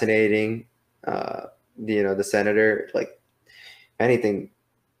assassinating, the senator. Like anything,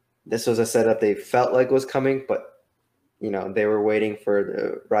 this was a setup they felt like was coming, but they were waiting for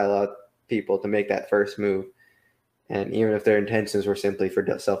the Ryloth people to make that first move, and even if their intentions were simply for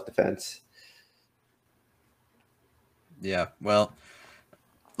self-defense. Yeah, well,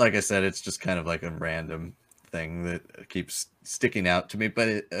 like I said, it's just kind of like a random thing that keeps sticking out to me,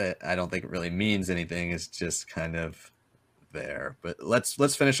 but I don't think it really means anything. It's just kind of there. But let's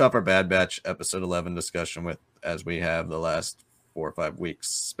finish off our Bad Batch episode 11 discussion with, as we have the last 4 or 5 weeks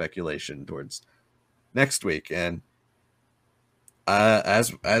speculation towards next week. And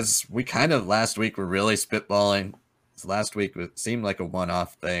as we kind of last week were really spitballing, last week it seemed like a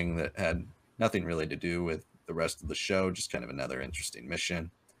one-off thing that had nothing really to do with the rest of the show, just kind of another interesting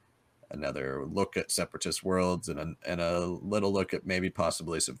mission, another look at separatist worlds, and a little look at maybe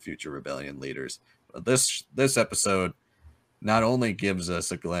possibly some future rebellion leaders. But this episode not only gives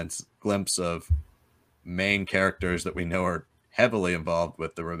us a glimpse of main characters that we know are heavily involved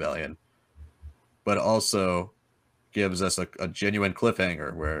with the rebellion, but also gives us a genuine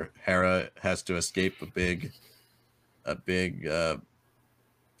cliffhanger where Hera has to escape a big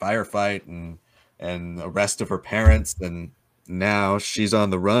firefight and arrest of her parents, and now she's on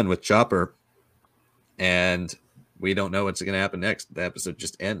the run with Chopper, and we don't know what's going to happen next. The episode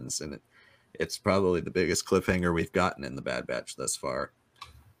just ends, and it's probably the biggest cliffhanger we've gotten in the Bad Batch thus far.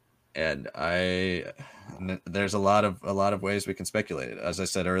 And there's a lot of ways we can speculate it. As I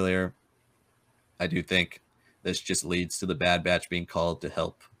said earlier, I do think this just leads to the Bad Batch being called to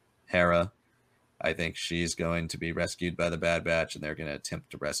help Hera. I think she's going to be rescued by the Bad Batch, and they're going to attempt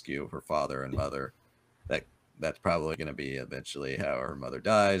to rescue her father and mother. That's probably going to be eventually how her mother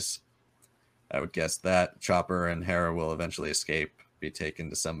dies. I would guess that Chopper and Hera will eventually escape, be taken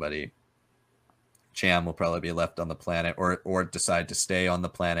to somebody. Cham will probably be left on the planet, or decide to stay on the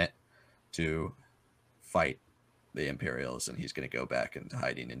planet to fight the Imperials, and he's going to go back into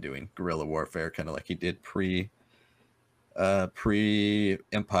hiding and doing guerrilla warfare, kind of like he did pre-Empire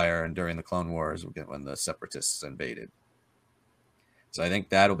and during the Clone Wars when the Separatists invaded. So I think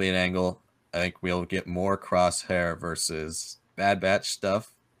that'll be an angle. I think we'll get more Crosshair versus Bad Batch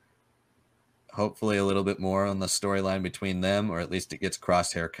stuff. Hopefully a little bit more on the storyline between them, or at least it gets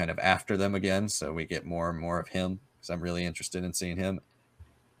Crosshair kind of after them again, so we get more and more of him, because I'm really interested in seeing him.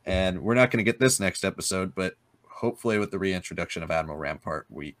 And we're not going to get this next episode, but hopefully with the reintroduction of Admiral Rampart,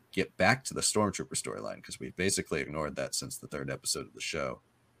 we get back to the Stormtrooper storyline, because we've basically ignored that since the 3rd episode of the show.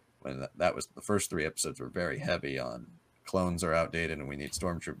 When that was the first 3 episodes were very heavy on clones are outdated and we need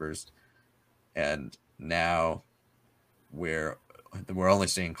Stormtroopers. And now we're only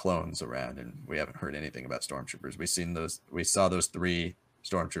seeing clones around, and we haven't heard anything about Stormtroopers. We saw those 3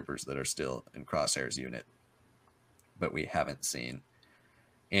 Stormtroopers that are still in Crosshair's unit, but we haven't seen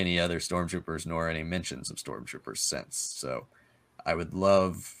any other Stormtroopers nor any mentions of Stormtroopers since. So I would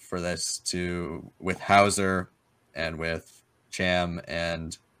love for this to, with Hauser and with Cham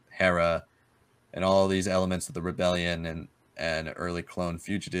and Hera and all these elements of the rebellion and early clone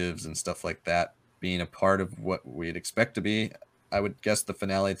fugitives and stuff like that, being a part of what we'd expect to be, I would guess, the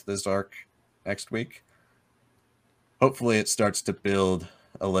finale to this arc next week. Hopefully it starts to build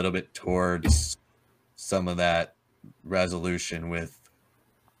a little bit towards some of that resolution with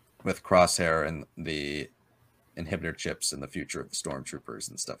Crosshair and the inhibitor chips and the future of the Stormtroopers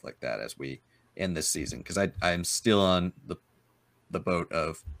and stuff like that as we end this season. Because I'm still on the boat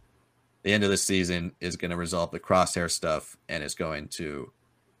of the end of the season is going to resolve the Crosshair stuff and is going to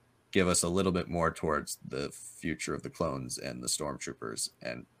give us a little bit more towards the future of the clones and the Stormtroopers.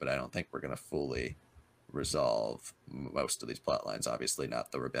 But I don't think we're going to fully resolve most of these plot lines. Obviously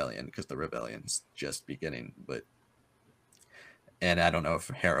not the rebellion, because the rebellion's just beginning. And I don't know if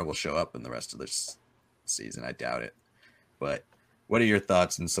Hera will show up in the rest of this season. I doubt it. But what are your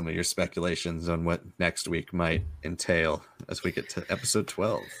thoughts and some of your speculations on what next week might entail as we get to episode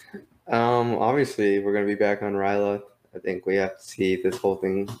 12? Obviously, we're going to be back on Ryloth. I think we have to see this whole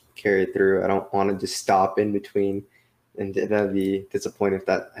thing carried through. I don't want to just stop in between, and that'd be disappointing if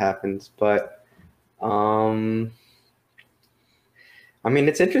that happens. But, I mean,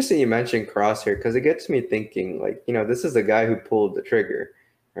 it's interesting you mentioned Crosshair, because it gets me thinking, like, this is the guy who pulled the trigger,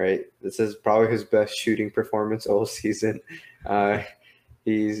 right? This is probably his best shooting performance all season.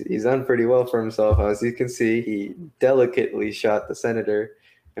 He's done pretty well for himself. As you can see, he delicately shot the senator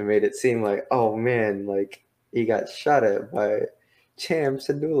and made it seem like, oh man, like he got shot at by Cham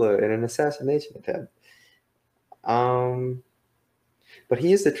Syndulla in an assassination attempt. But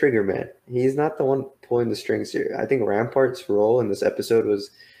he is the trigger man. He's not the one pulling the strings here. I think Rampart's role in this episode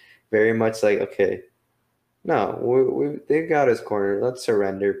was very much like, okay, no, they got his corner. Let's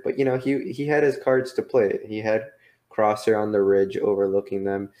surrender. But he had his cards to play. He had Crosshair on the ridge overlooking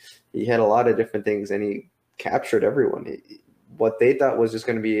them. He had a lot of different things, and he captured everyone. What they thought was just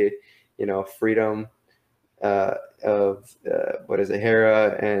going to be, freedom of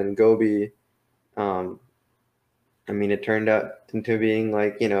Hera and Gobi. I mean, it turned out into being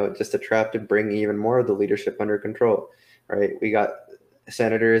like, just a trap to bring even more of the leadership under control, right? We got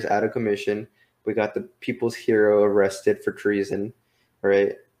senators out of commission. We got the people's hero arrested for treason,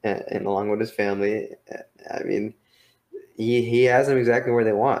 right? And along with his family. I mean, he has them exactly where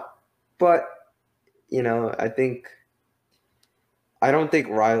they want. But, I don't think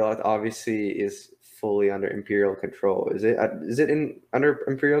Ryloth obviously is fully under Imperial control. Is it under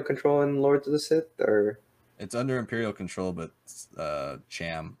Imperial control in Lords of the Sith, or? It's under Imperial control, but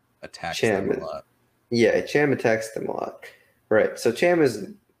Cham attacks them a lot. Yeah, Cham attacks them a lot. Right. So Cham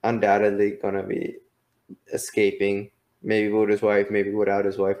is undoubtedly going to be escaping, maybe with his wife, maybe without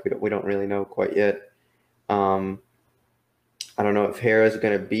his wife. We don't really know quite yet. I don't know if Hera's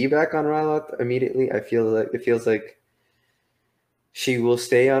going to be back on Ryloth immediately. It feels like she will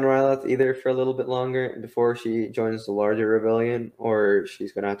stay on Ryloth either for a little bit longer before she joins the larger rebellion, or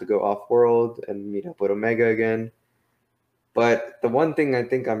she's going to have to go off-world and meet up with Omega again. But the one thing I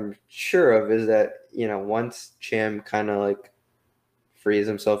think I'm sure of is that, once Cham kind of like frees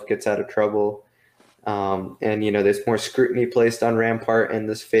himself, gets out of trouble, and there's more scrutiny placed on Rampart and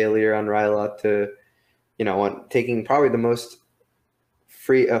this failure on Rylot to, taking probably the most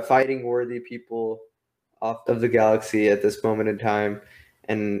free fighting worthy people off of the galaxy at this moment in time,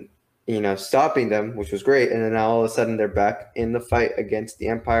 and stopping them, which was great. And then now all of a sudden they're back in the fight against the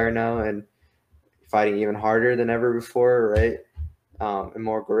Empire now and fighting even harder than ever before, right? And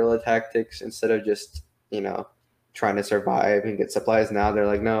more guerrilla tactics instead of just trying to survive and get supplies. Now they're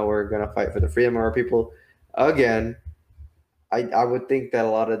like, no, we're gonna fight for the freedom of our people again. I would think that a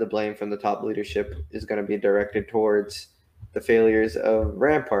lot of the blame from the top leadership is going to be directed towards the failures of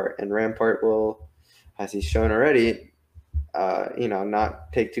Rampart, and Rampart will, as he's shown already,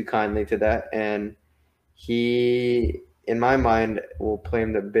 not take too kindly to that, and he, in my mind, will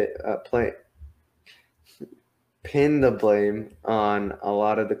pin the blame on a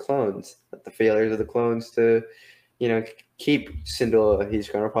lot of the clones, the failures of the clones to, keep Syndulla. He's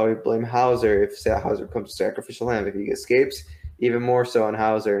going to probably blame Hauser if Hauser becomes a sacrificial lamb. If he escapes, even more so on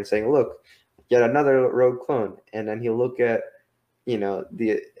Hauser, and saying, look, yet another rogue clone. And then he'll look at,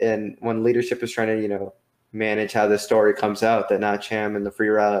 and when leadership is trying to, manage how the story comes out, that now Cham and the Free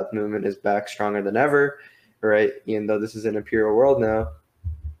Rylot movement is back stronger than ever, right? Even though this is an Imperial world now,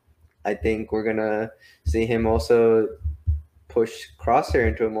 I think we're going to see him also push Crosshair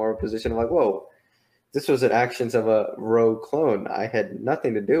into a more position of like, whoa, this was an actions of a rogue clone. I had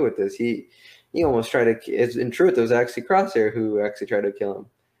nothing to do with this. He almost tried to. In truth, it was actually Crosshair who actually tried to kill him.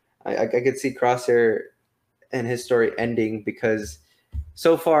 I could see Crosshair and his story ending because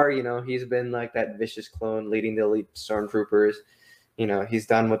so far, he's been like that vicious clone leading the elite stormtroopers. He's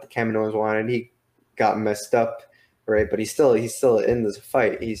done what the Kaminoans wanted. He got messed up, right? But he's still in this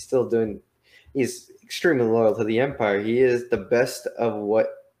fight. He's extremely loyal to the Empire. He is the best of what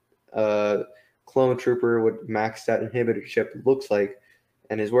clone trooper with maxed out inhibitorship looks like,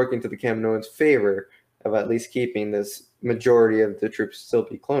 and is working to the Kaminoans' favor of at least keeping this majority of the troops still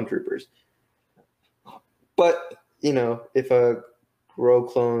be clone troopers. But, if a rogue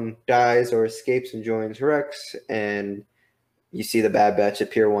clone dies or escapes and joins Rex, and you see the Bad Batch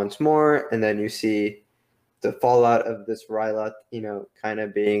appear once more, and then you see the fallout of this Rylot, kind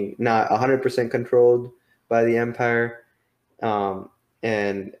of being not 100% controlled by the Empire,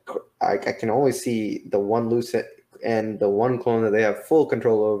 and I can only see the one loose and the one clone that they have full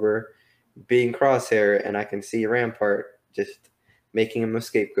control over being Crosshair, and I can see Rampart just making him a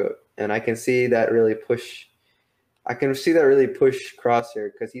scapegoat. And I can see that really push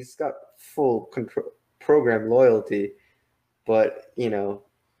Crosshair because he's got full control, program loyalty, but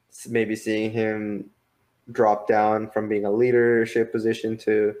maybe seeing him drop down from being a leadership position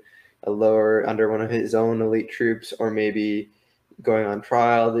to a lower under one of his own elite troops, or maybe going on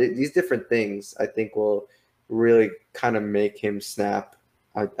trial. These different things I think will really kind of make him snap.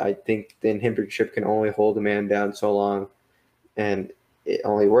 I think the inhibitorship can only hold a man down so long, and it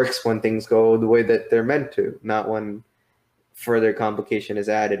only works when things go the way that they're meant to, not when further complication is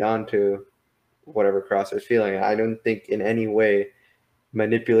added onto whatever Crosshair's feeling. I don't think in any way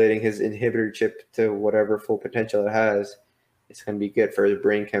manipulating his inhibitor chip to whatever full potential it has is going to be good for his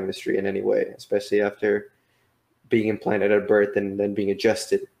brain chemistry in any way, especially after being implanted at birth and then being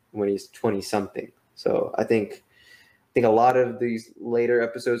adjusted when he's 20 something. So I think a lot of these later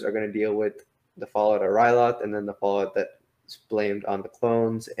episodes are going to deal with the fallout of Rylot, and then the fallout that's blamed on the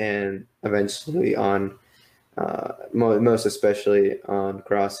clones, and eventually on most especially on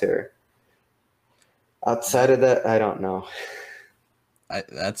Crosshair. Outside of that, I don't know.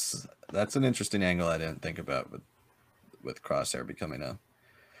 That's an interesting angle I didn't think about with Crosshair becoming a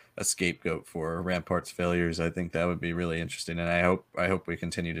scapegoat for Rampart's failures. I think that would be really interesting, and I hope we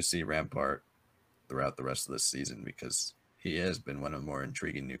continue to see Rampart throughout the rest of this season, because he has been one of the more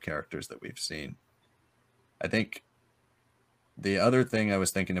intriguing new characters that we've seen. I think the other thing I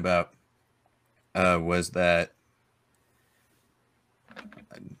was thinking about was that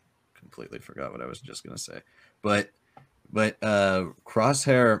I completely forgot what I was just going to say, but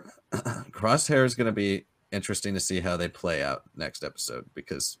Crosshair is going to be interesting to see how they play out next episode,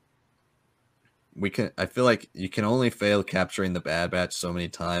 because I feel like you can only fail capturing the Bad Batch so many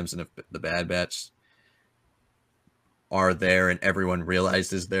times, and if the Bad Batch are there and everyone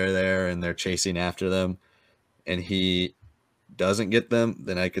realizes they're there and they're chasing after them and he doesn't get them,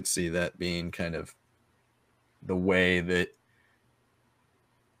 then I could see that being kind of the way that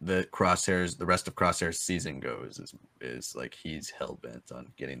the rest of Crosshair's season goes, is like he's hell-bent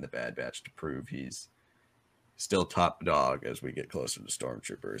on getting the Bad Batch to prove he's still top dog as we get closer to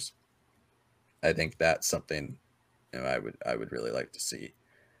Stormtroopers. I think that's something I would really like to see,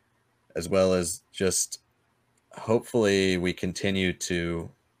 as well as just hopefully we continue to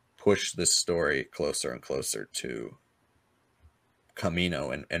push this story closer and closer to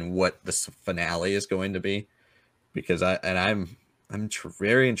Kamino and what the finale is going to be, because I'm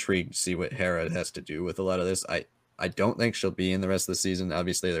very intrigued to see what Hera has to do with a lot of this. I don't think she'll be in the rest of the season.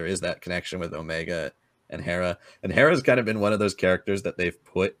 Obviously, there is that connection with Omega and Hera, and Hera's kind of been one of those characters that they've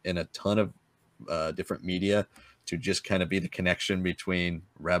put in a ton of different media to just kind of be the connection between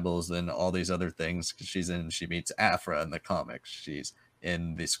Rebels and all these other things. Because she meets Aphra in the comics. She's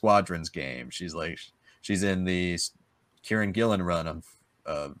in the Squadrons game. She's in the Kieran Gillen run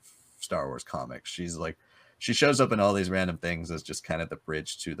of Star Wars comics. She shows up in all these random things as just kind of the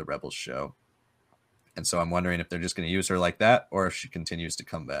bridge to the Rebels show. And so I'm wondering if they're just going to use her like that, or if she continues to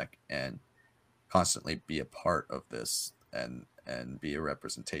come back and constantly be a part of this and be a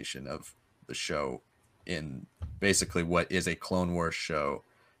representation of the show in basically what is a Clone Wars show,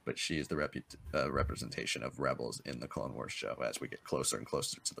 but she is the representation of Rebels in the Clone Wars show as we get closer and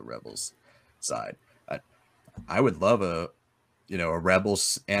closer to the Rebels side. I would love a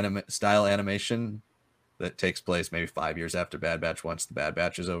Rebels style animation that takes place maybe 5 years after Bad Batch, once the Bad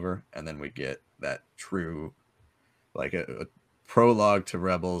Batch is over, and then we get that true, like a prologue to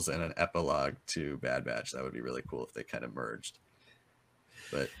Rebels and an epilogue to Bad Batch. That would be really cool if they kind of merged.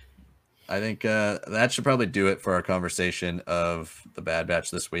 But I think that should probably do it for our conversation of the Bad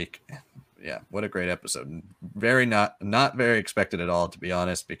Batch this week. Yeah, what a great episode. Very not very expected at all, to be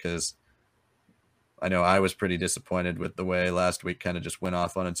honest, because I know I was pretty disappointed with the way last week kind of just went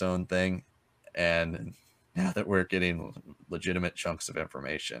off on its own thing. And now that we're getting legitimate chunks of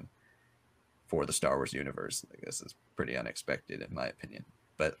information for the Star Wars universe, I guess is pretty unexpected in my opinion.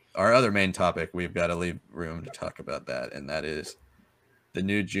 But our other main topic, we've got to leave room to talk about that, and that is the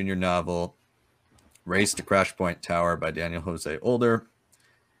new junior novel, Race to Crash Point Tower by Daniel Jose Older.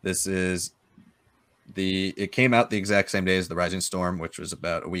 It came out the exact same day as The Rising Storm, which was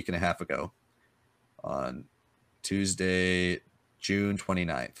about a week and a half ago on Tuesday, June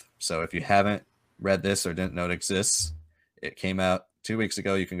 29th. So if you haven't read this or didn't know it exists, it came out 2 weeks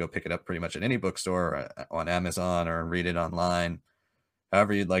ago. You can go pick it up pretty much at any bookstore or on Amazon or read it online,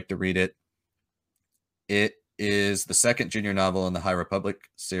 however you'd like to read it. It is the second junior novel in the High Republic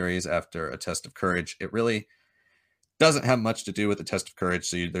series after A Test of Courage. It really doesn't have much to do with The Test of Courage,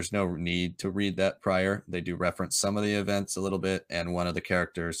 so there's no need to read that prior. They do reference some of the events a little bit, and one of the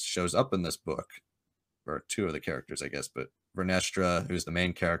characters shows up in this book, or two of the characters, I guess, but Vernestra, who's the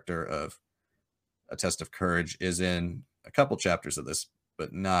main character of A Test of Courage, is in a couple chapters of this,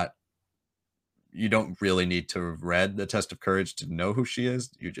 but you don't really need to have read The Test of Courage to know who she is.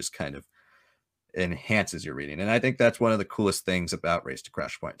 You just kind of enhances your reading. And I think that's one of the coolest things about Race to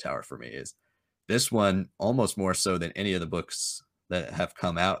Crash Point Tower for me, is this one, almost more so than any of the books that have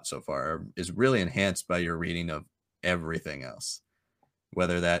come out so far, is really enhanced by your reading of everything else,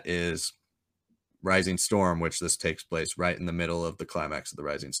 whether that is Rising Storm, which this takes place right in the middle of the climax of the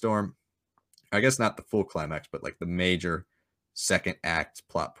Rising Storm. I guess not the full climax, but like the major second act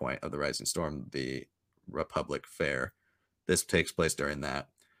plot point of the Rising Storm, the Republic Fair. This takes place during that.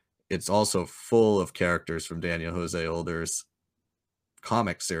 It's also full of characters from Daniel Jose Older's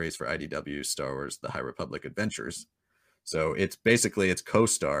comic series for IDW, Star Wars The High Republic Adventures. So it's basically its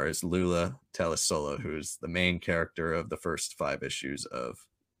co-stars Lula Talisola, who's the main character of the first 5 issues of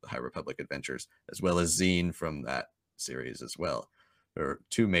The High Republic Adventures, as well as Zine from that series as well. There are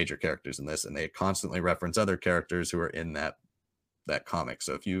 2 major characters in this, and they constantly reference other characters who are in that comic.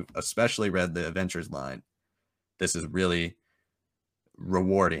 So if you especially read the Adventures line, this is really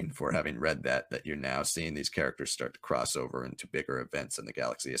rewarding for having read that you're now seeing these characters start to cross over into bigger events in the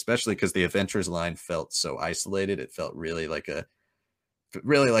galaxy, especially because the Adventures line felt so isolated. It felt really like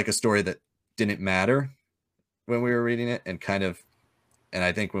a story that didn't matter when we were reading it, and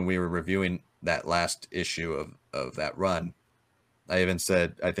I think when we were reviewing that last issue of that run, I even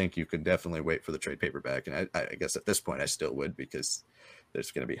said I think you could definitely wait for the trade paperback, and I guess at this point I still would, because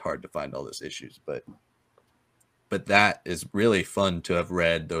it's going to be hard to find all those issues, but that is really fun to have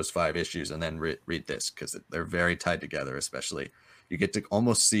read those 5 issues and then read this, because they're very tied together. Especially you get to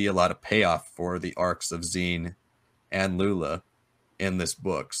almost see a lot of payoff for the arcs of Zine and Lula in this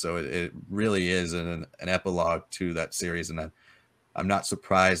book. So it really is an epilogue to that series. And I'm not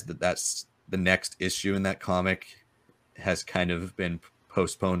surprised that that's the next issue in that comic has kind of been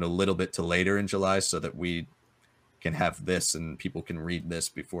postponed a little bit to later in July, so that we can have this and people can read this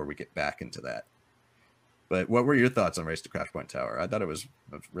before we get back into that. But what were your thoughts on Race to Crash Point Tower? I thought it was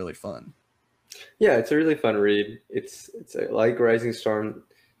really fun. Yeah, it's a really fun read. It's like Rising Storm.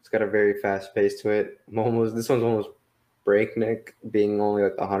 It's got a very fast pace to it. This one's almost breakneck, being only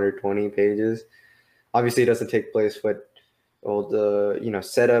like 120 pages. Obviously, it doesn't take place with all the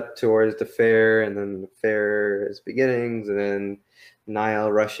setup towards the fair, and then the fair is beginnings, and then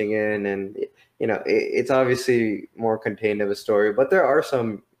Niall rushing in, and it's obviously more contained of a story, but there are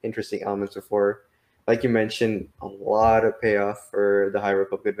some interesting elements before. Like you mentioned, a lot of payoff for the High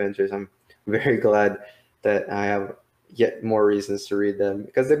Republic Adventures. I'm very glad that I have yet more reasons to read them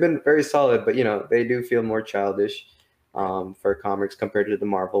because they've been very solid, but they do feel more childish for comics compared to the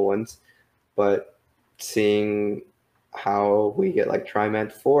Marvel ones. But seeing how we get like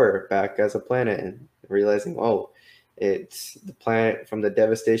Trimant 4 back as a planet and realizing, oh, it's the planet from the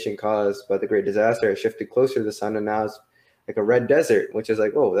devastation caused by the Great Disaster has shifted closer to the sun, and now it's like a red desert, which is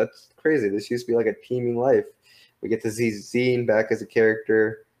like, oh, that's crazy. This used to be like a teeming life. We get to see Zine back as a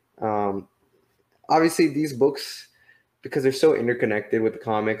character. Obviously, these books, because they're so interconnected with the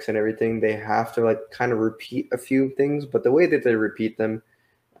comics and everything, they have to like kind of repeat a few things. But the way that they repeat them,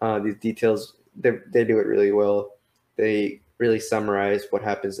 these details, they do it really well. They really summarize what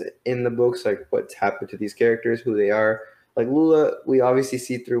happens in the books, like what's happened to these characters, who they are. Like Lula, we obviously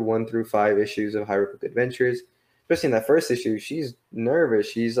see through 1 through 5 issues of High Republic Adventures. Especially in that first issue, she's nervous.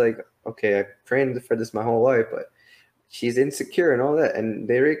 She's like, okay, I've trained for this my whole life, but she's insecure and all that. And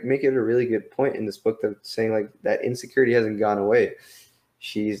they make it a really good point in this book of saying like that insecurity hasn't gone away.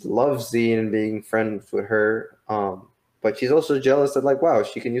 She loves Zine and being friends with her, but she's also jealous that like, wow,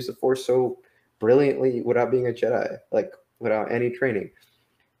 she can use the Force so brilliantly without being a Jedi, like without any training.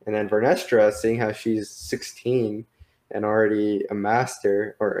 And then Vernestra, seeing how she's 16 and already a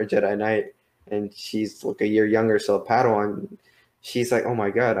master or a Jedi Knight, and she's like a year younger, so a Padawan, she's like, oh my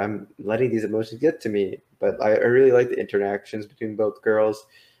god, I'm letting these emotions get to me. But I really like the interactions between both girls.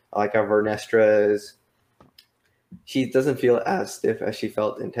 I like how Vernestra is, she doesn't feel as stiff as she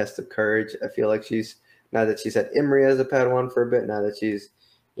felt in Test of Courage. I feel like now that she's had Imri as a Padawan for a bit, now that she's,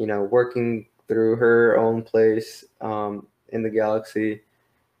 working through her own place in the galaxy,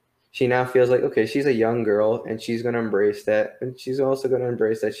 she now feels like, okay, she's a young girl and she's going to embrace that. And she's also going to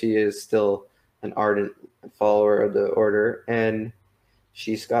embrace that she is still an ardent follower of the Order. And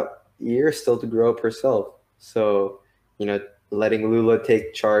she's got years still to grow up herself. So, letting Lula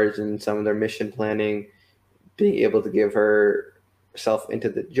take charge in some of their mission planning, being able to give herself into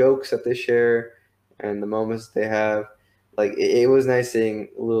the jokes that they share and the moments they have. Like, it was nice seeing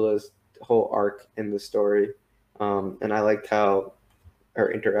Lula's whole arc in the story. And I liked how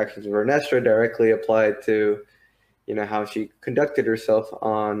her interactions with Vernestra directly applied to, how she conducted herself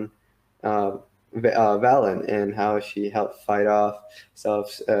on Valen, and how she helped fight off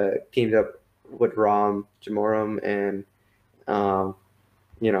teamed up with Rom Jamorum, and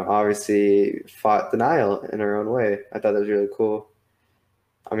obviously fought Denial in her own way. I thought that was really cool.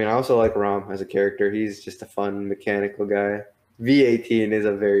 I mean, I also like Rom as a character. He's just a fun mechanical guy. V18 is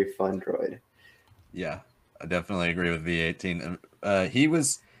a very fun droid. Yeah, I definitely agree with V18. He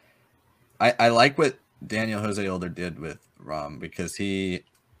was, I like what Daniel Jose Older did with Rom, because he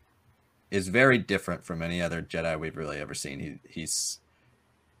is very different from any other Jedi we've really ever seen. He's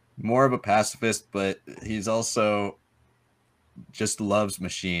more of a pacifist, but he's also just loves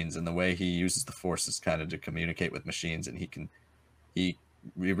machines, and the way he uses the Force is kind of to communicate with machines, and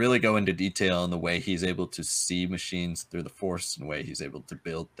we really go into detail in the way he's able to see machines through the Force, and the way he's able to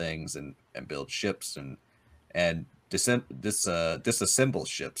build things and build ships and disassemble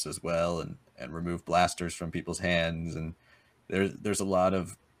ships as well, and remove blasters from people's hands. And there's a lot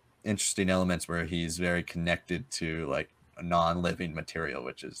of interesting elements where he's very connected to like a non-living material,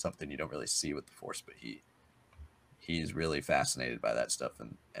 which is something you don't really see with the Force, but he's really fascinated by that stuff,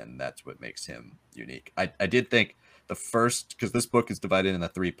 and that's what makes him unique. I did think the first, because this book is divided into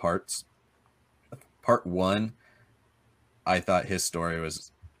 3 parts. Part 1, I thought his story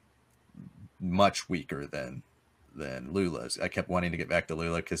was much weaker than Lula's. I kept wanting to get back to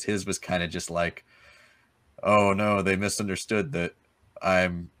Lula because his was kind of just like, oh no, they misunderstood that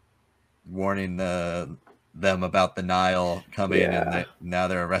I'm warning them about the Nile coming, and now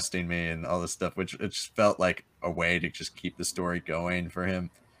they're arresting me and all this stuff, which it just felt like a way to just keep the story going for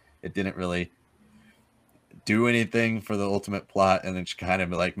him. It didn't really do anything for the ultimate plot, and it just kind of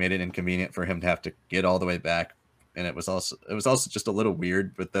like made it inconvenient for him to have to get all the way back. And it was also just a little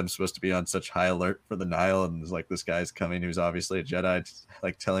weird with them supposed to be on such high alert for the Nile, and it's like, this guy's coming who's obviously a Jedi,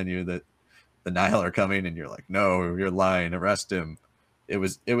 like telling you that the Nile are coming, and you're like, no, you're lying, arrest him. It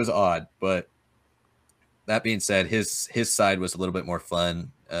was odd. But that being said, his side was a little bit more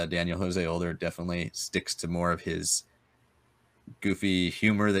fun. Daniel Jose Older definitely sticks to more of his goofy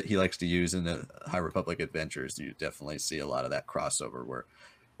humor that he likes to use in the High Republic Adventures. You definitely see a lot of that crossover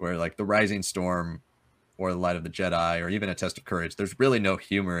where like the Rising Storm or The Light of the Jedi, or even A Test of Courage, there's really no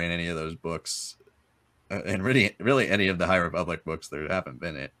humor in any of those books. And really any of the High Republic books, there haven't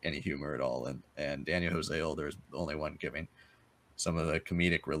been any humor at all. And Daniel Jose Older is the only one giving some of the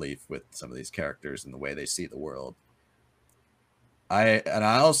comedic relief with some of these characters and the way they see the world. I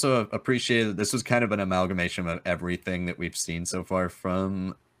also appreciate that this was kind of an amalgamation of everything that we've seen so far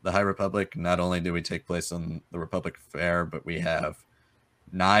from the High Republic. Not only do we take place on the Republic Fair, but we have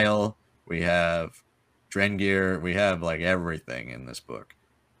Nihil, we have Drengir, we have like everything in this book.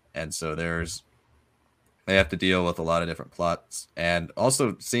 And so they have to deal with a lot of different plots. And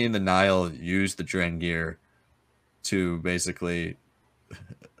also seeing the Nihil use the Drengir to basically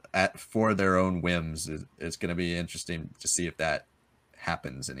for their own whims is going to be interesting to see if that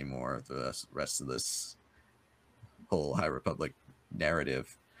happens anymore the rest of this whole High Republic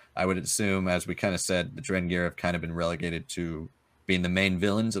narrative. I would assume, as we kind of said, the Drengir have kind of been relegated to being the main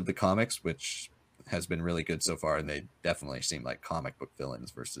villains of the comics, which has been really good so far, and they definitely seem like comic book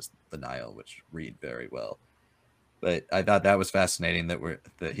villains versus the Nihil, which read very well. But I thought that was fascinating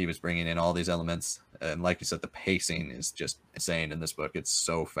that he was bringing in all these elements, and like you said, the pacing is just insane in this book. It's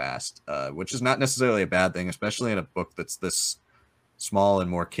so fast, which is not necessarily a bad thing, especially in a book that's this small and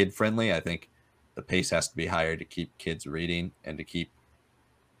more kid friendly. I think the pace has to be higher to keep kids reading and to keep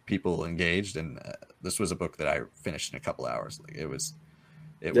people engaged. And this was a book that I finished in a couple hours. Like it was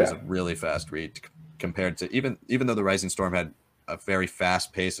a really fast read compared to even though the Rising Storm had a very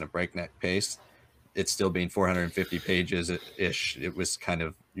fast pace and a breakneck pace. It's still being 450 pages ish. It was kind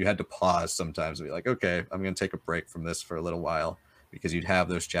of, you had to pause sometimes and be like, okay, I'm going to take a break from this for a little while, because you'd have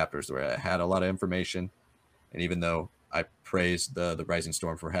those chapters where I had a lot of information. And even though I praised the Rising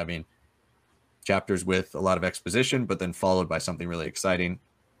Storm for having chapters with a lot of exposition, but then followed by something really exciting,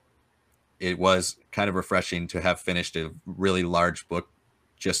 it was kind of refreshing to have finished a really large book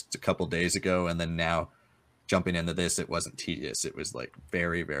just a couple days ago. And then now jumping into this, it wasn't tedious. It was like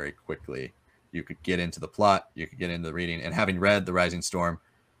very, very quickly. You could get into the plot, you could get into the reading, and having read The Rising Storm,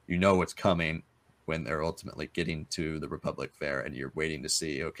 you know what's coming when they're ultimately getting to the Republic Fair, and you're waiting to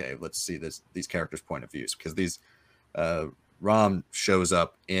see, okay, let's see these characters' point of views, because these Rom shows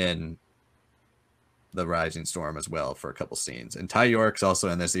up in The Rising Storm as well for a couple scenes, and Ty York's also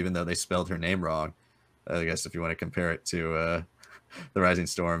in this, even though they spelled her name wrong. I guess if you want to compare it to The Rising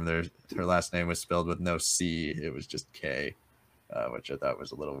Storm, her last name was spelled with no C, it was just K, which I thought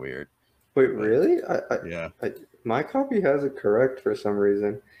was a little weird. Wait, really? Yeah. My copy has it correct for some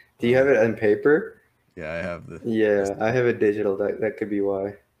reason. Do you have it on paper? Yeah, I have I have it digital. That could be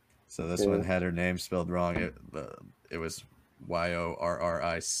why. So this one had her name spelled wrong. It was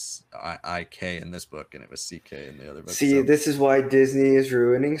Yorrik in this book, and it was CK in the other book. See, this is why Disney is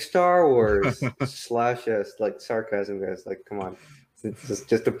ruining Star Wars. /S, like sarcasm, guys. Like, come on, it's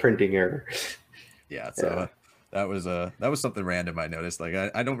just a printing error. Yeah. So that was something random I noticed. Like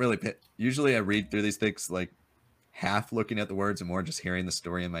I don't really usually I read through these things like half looking at the words and more just hearing the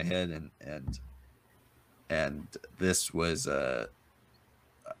story in my head, and this was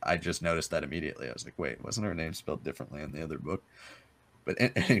I just noticed that immediately. I was like, wait, wasn't her name spelled differently in the other book? But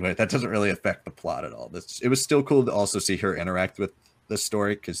anyway, that doesn't really affect the plot at all. It was still cool to also see her interact with the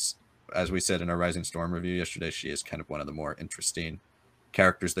story, because as we said in our Rising Storm review yesterday, she is kind of one of the more interesting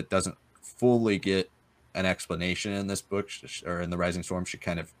characters that doesn't fully get an explanation in this book, or in The Rising Storm. She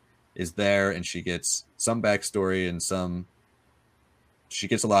kind of is there, and she gets some backstory and she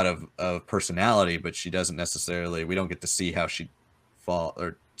gets a lot of personality, but she doesn't necessarily, we don't get to see how she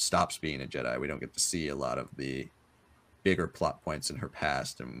stops being a Jedi. We don't get to see a lot of the bigger plot points in her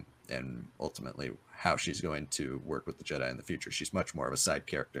past and ultimately how she's going to work with the Jedi in the future. She's much more of a side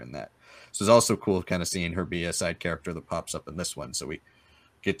character in that. So it's also cool kind of seeing her be a side character that pops up in this one. So we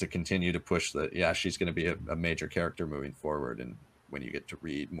get to continue to push she's going to be a major character moving forward. And when you get to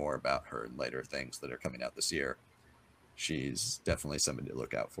read more about her and later things that are coming out this year, she's definitely somebody to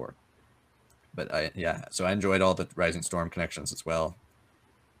look out for. But so I enjoyed all the Rising Storm connections as well.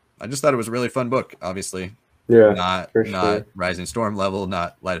 I just thought it was a really fun book. Obviously, not Rising Storm level,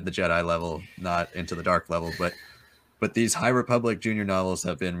 not Light of the Jedi level, not Into the Dark level, but these High Republic junior novels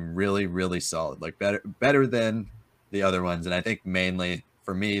have been really, really solid. Like better than the other ones, and I think mainly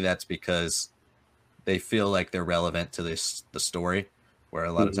for me that's because they feel like they're relevant to the story. Where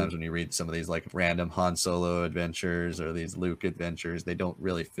a lot of times when you read some of these like random Han Solo adventures or these Luke adventures, they don't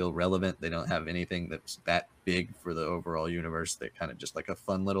really feel relevant. They don't have anything that's that big for the overall universe. They're kind of just like a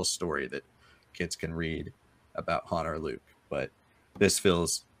fun little story that kids can read about Han or Luke. But this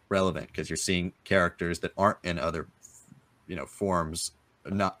feels relevant because you're seeing characters that aren't in other, forms,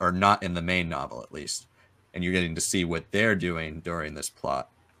 not in the main novel at least, and you're getting to see what they're doing during this plot.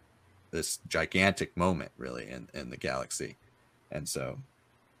 this gigantic moment really in the galaxy. And so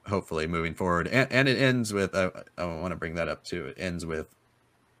hopefully moving forward, and it ends with I want to bring that up too. It ends with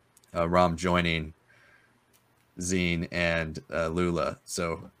Rom joining Zine and Lula.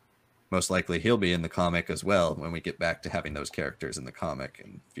 So most likely he'll be in the comic as well when we get back to having those characters in the comic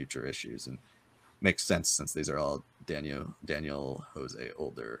and future issues. And makes sense since these are all Daniel Jose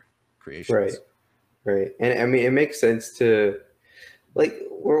Older creations. Right. And I mean, it makes sense to, like,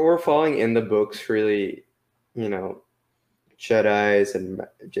 we're following in the books really, you know, Jedis and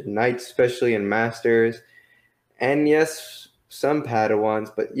Knights, especially, and Masters. And yes, some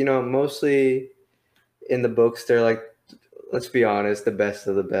Padawans, but, you know, mostly in the books, they're like, let's be honest, the best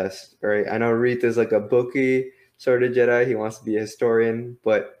of the best, right? I know Reith is like a bookie sort of Jedi. He wants to be a historian,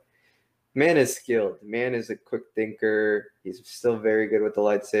 but man is skilled. Man is a quick thinker. He's still very good with the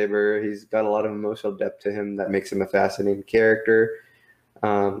lightsaber. He's got a lot of emotional depth to him that makes him a fascinating character.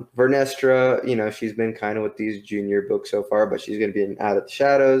 Vernestra, you know, she's been kind of with these junior books so far, but she's going to be in Out of the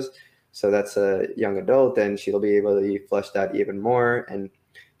Shadows. So that's a young adult, and she'll be able to be fleshed out even more. And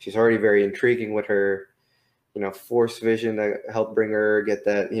she's already very intriguing with her, you know, force vision that helped bring her get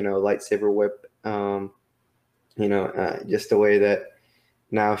that, you know, lightsaber whip. Just the way that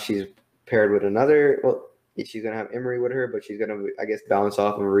now she's paired with another. Well, she's gonna have Emery with her, but she's gonna, I guess, bounce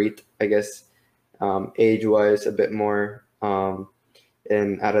off of Reith, I guess, age-wise a bit more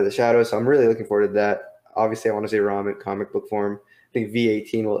in Out of the Shadows. So I'm really looking forward to that. Obviously, I want to see Rom in comic book form. I think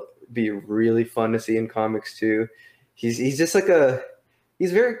V18 will be really fun to see in comics too. He's just like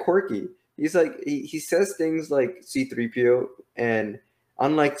he's very quirky. He's like he says things like C-3PO, and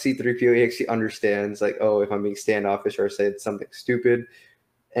unlike C-3PO, he actually understands, like, oh, if I'm being standoffish or said something stupid.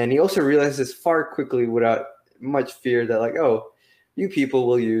 And he also realizes far quickly without much fear that, like, oh, you people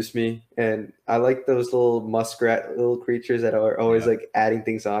will use me. And I like those little muskrat little creatures that are always like adding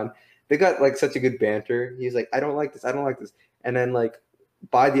things on. They got like such a good banter. He's like, I don't like this. I don't like this. And then like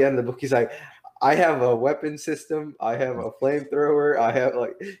by the end of the book, he's like, I have a weapon system. I have a flamethrower. I have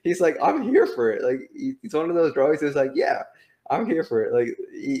he's like, I'm here for it. Like he's one of those droids who's like, yeah, I'm here for it. Like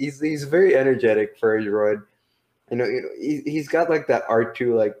he's very energetic for a droid. You know, he's got like that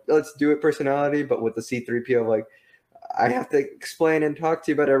R2, like, let's do it personality, but with the C-3PO, like, I have to explain and talk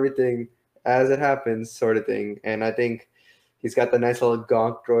to you about everything as it happens sort of thing. And I think he's got the nice little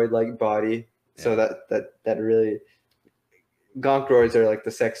gonk droid like body. Yeah. So that really, gonk droids are like the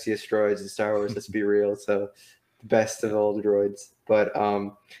sexiest droids in Star Wars, let's be real. So the best of all the droids. But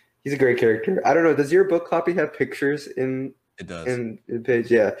he's a great character. I don't know, does your book copy have pictures in it does in the page?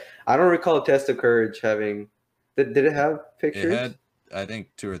 Yeah. I don't recall Test of Courage having. Did it have pictures? It had, I think,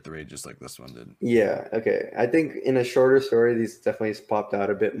 2 or 3, just like this one did. Yeah, okay. I think in a shorter story, these definitely popped out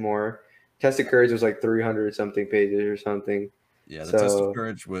a bit more. Test of Courage was like 300 something pages or something. Yeah, the Test of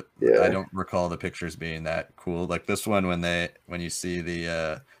Courage, I don't recall the pictures being that cool. Like this one, when you see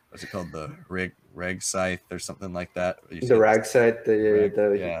the what's it called, the rag scythe or something like that. The rag scythe,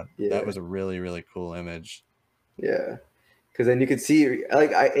 yeah, that was a really, really cool image. Yeah. Because then you could see,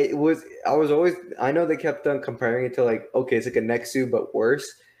 like, I know they kept on comparing it to, like, okay, it's like a Nexu, but worse.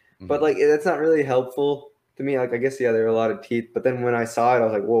 Mm-hmm. But, like, that's not really helpful to me. Like, I guess, yeah, there are a lot of teeth. But then when I saw it, I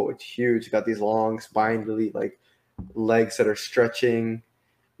was like, whoa, it's huge. It's got these long, spindly, like, legs that are stretching.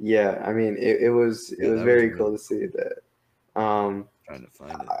 Yeah, I mean, it was very cool to see that. Trying to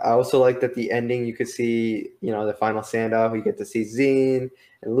find it. I also like that the ending, you could see, you know, the final standoff. You get to see Zine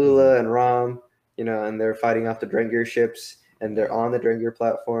and Lula and Rom, you know, and they're fighting off the Drengir ships. And they're on the Drengir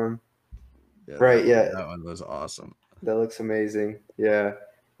platform. Yeah, right, that one was awesome. That looks amazing. Yeah.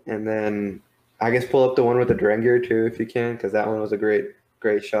 And then I guess pull up the one with the Drengir too if you can, because that one was a great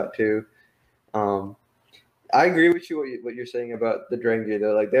shot too. I agree with you what you're saying about the Drengir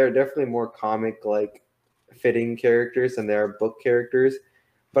though. Like they're definitely more comic like fitting characters than they are book characters.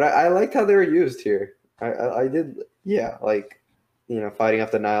 But I liked how they were used here. I did, yeah, like, you know, fighting off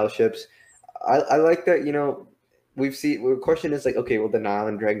the Nile ships. I like that, you know. The question is like, okay, will the Nile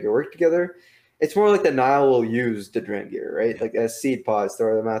and Drengir work together? It's more like the Nile will use the Drengir, right? Like as seed pods,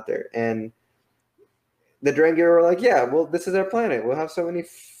 throw them out there. And the Drengir were like, yeah, well, this is our planet. We'll have so many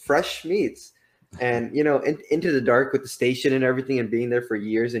fresh meats. And, you know, Into the Dark with the station and everything and being there for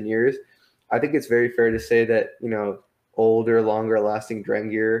years and years, I think it's very fair to say that, you know, older, longer lasting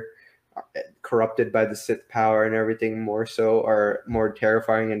Drengir, corrupted by the Sith power and everything more so, are more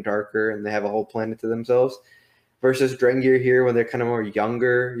terrifying and darker, and they have a whole planet to themselves. Versus Drengir here, when they're kind of more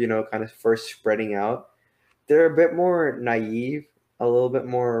younger, you know, kind of first spreading out. They're a bit more naive, a little bit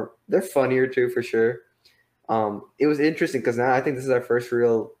more. They're funnier too, for sure. It was interesting because now I think this is our first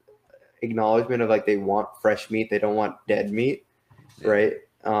real acknowledgement of like they want fresh meat, they don't want dead meat, right?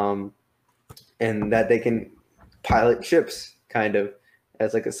 and that they can pilot ships, kind of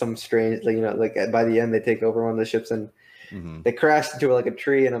as like some strange, like, like by the end they take over one of the ships and Mm-hmm. they crash into like a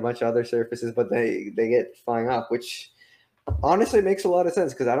tree and a bunch of other surfaces, but they get flying off, which honestly makes a lot of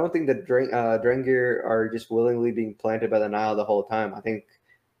sense because I don't think that Drengir are just willingly being planted by the Nile the whole time. I think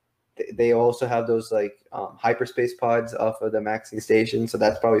they also have those like hyperspace pods off of the maxing station, so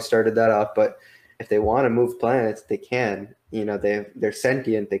that's probably started that off. But if they want to move planets, they can. They're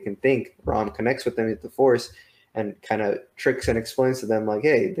sentient. They can think. Rom connects with them with the Force, and kind of tricks and explains to them like,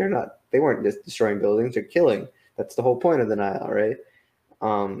 hey, they weren't just destroying buildings, they're killing. That's the whole point of the Nile, right?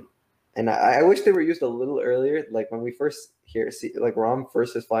 And I wish they were used a little earlier. Like when we first see like Rom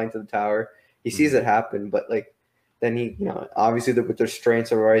first is flying to the tower, he sees it happen, but like then he, obviously with the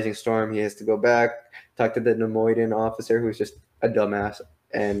restraints of a rising storm, he has to go back, talk to the Nemoidan officer who's just a dumbass,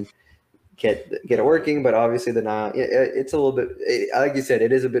 and get it working. But obviously the Nile, it's a little bit, like you said,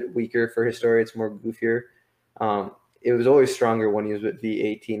 it is a bit weaker for his story. It's more goofier. It was always stronger when he was with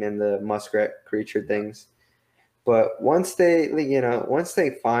V18 and the muskrat creature things. But once they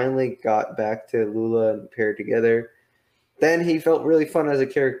finally got back to Lula and paired together, then he felt really fun as a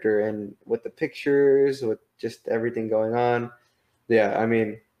character, and with the pictures, with just everything going on. Yeah, I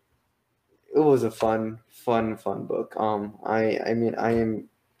mean, it was a fun book. I mean, I am.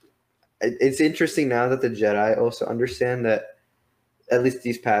 It's interesting now that the Jedi also understand that, at least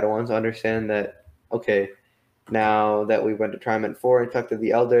these Padawans understand that. Okay, now that we went to Triment 4 and talked to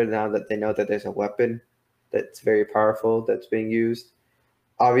the Elder, now that they know that there's a weapon that's very powerful that's being used.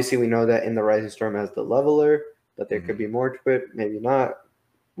 Obviously, we know that in the Rising Storm as the Leveler, but there could be more to it. Maybe not.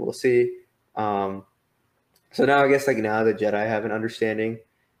 We'll see. So now I guess like now the Jedi have an understanding.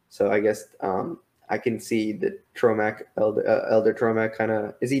 So I guess I can see the Tromac Elder Tromac kind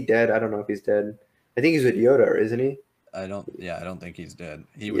of, is he dead? I don't know if he's dead. I think he's with Yoda, isn't he? I don't think he's dead.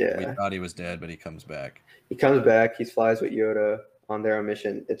 We thought he was dead, but he comes back. He comes back. He flies with Yoda on their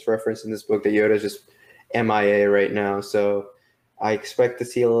mission. It's referenced in this book that Yoda's just MIA right now. So I expect to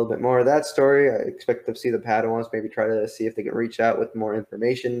see a little bit more of that story. I expect to see the Padawans maybe try to see if they can reach out with more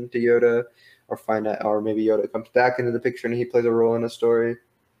information to Yoda, or find out, or maybe Yoda comes back into the picture and he plays a role in the story.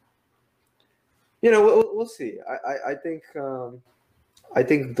 We'll see. I think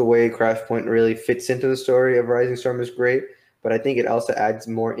the way Crash Point really fits into the story of Rising Storm is great, but I think it also adds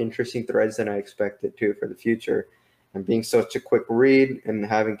more interesting threads than I expected to for the future. And being such a quick read and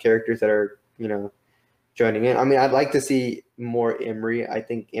having characters that are, joining in. I mean, I'd like to see more Imri. I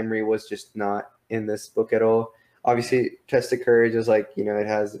think Imri was just not in this book at all. Obviously, Test of Courage is like, it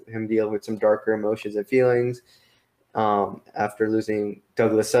has him deal with some darker emotions and feelings after losing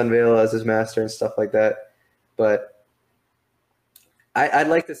Douglas Sunvale as his master and stuff like that. But I'd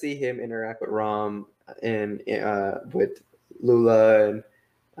like to see him interact with Rom and with Lula and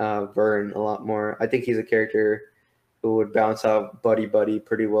Vern a lot more. I think he's a character who would bounce out buddy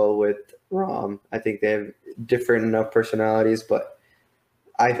pretty well with Rom. I think they have different enough personalities, but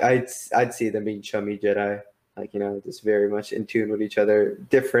I'd see them being chummy Jedi, like just very much in tune with each other,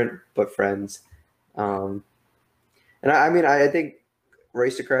 different but friends. And I think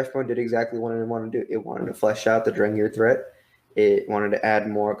Race to Crash Point did exactly what it wanted to do. It wanted to flesh out the Drengir threat. It wanted to add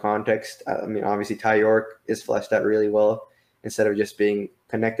more context. I mean, obviously Ty York is fleshed out really well. Instead of just being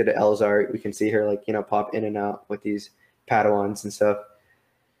connected to Elzar, we can see her pop in and out with these Padawans and stuff.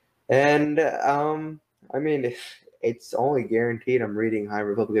 And I mean, it's only guaranteed I'm reading High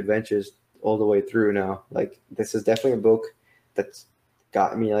Republic Adventures all the way through now. Like, this is definitely a book that's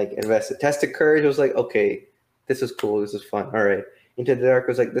got me like invested. Test of Courage was like, okay, this is cool, this is fun. All right. Into the Dark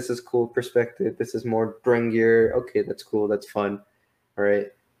was like, this is cool perspective. This is more Drengir. Okay, that's cool, that's fun. All right.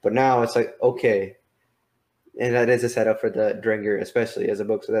 But now it's like, okay. And that is a setup for the Drengir, especially as a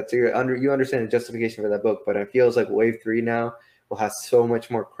book. So that's you understand the justification for that book. But it feels like Wave 3 now will have so much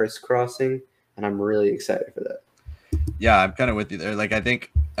more crisscrossing, and I'm really excited for that. Yeah, I'm kind of with you there. Like, I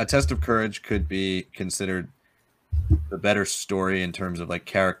think A Test of Courage could be considered the better story in terms of like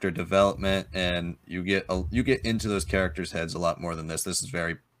character development, and you get into those characters' heads a lot more than this. This is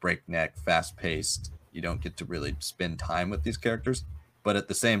very breakneck, fast paced. You don't get to really spend time with these characters. But at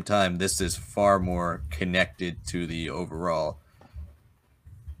the same time, this is far more connected to the overall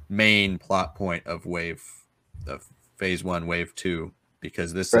main plot point of Phase 1, Wave 2,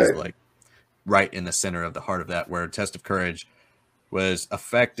 because this is like right in the center of the heart of that, where Test of Courage was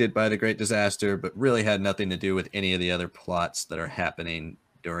affected by the Great Disaster, but really had nothing to do with any of the other plots that are happening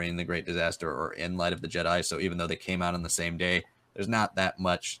during the Great Disaster or in Light of the Jedi. So even though they came out on the same day, there's not that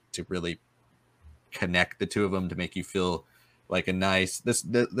much to really connect the two of them to make you feel like a nice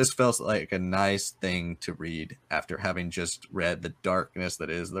this felt like a nice thing to read after having just read the darkness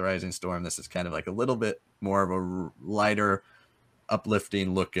that is the Rising Storm. This is kind of like a little bit more of a lighter,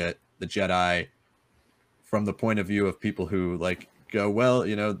 uplifting look at the Jedi from the point of view of people who like go, well,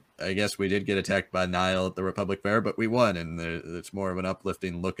 you know, I guess we did get attacked by Nihil at the Republic Fair, but we won, and it's more of an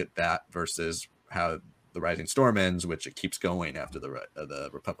uplifting look at that versus how the Rising Storm ends, which it keeps going after the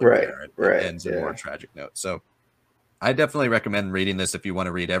Republic Fair. It ends in a more tragic note. So I definitely recommend reading this if you want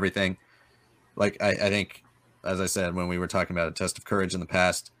to read everything. Like I think, as I said when we were talking about A Test of Courage in the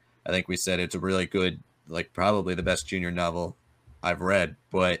past, I think we said it's a really good, like probably the best junior novel I've read,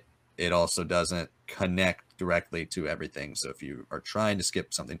 but it also doesn't connect directly to everything. So if you are trying to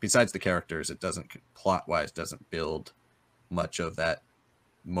skip something besides the characters, it doesn't plot wise doesn't build much of that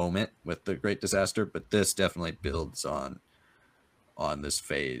moment with the Great Disaster, but this definitely builds on this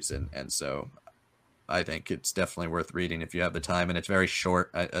phase, and so I think it's definitely worth reading if you have the time, and it's very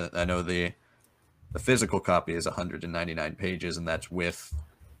short. I know the physical copy is 199 pages, and that's with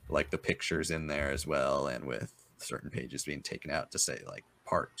like the pictures in there as well, and with certain pages being taken out to say like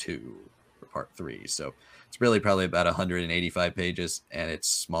part 2 or part 3. So it's really probably about 185 pages, and it's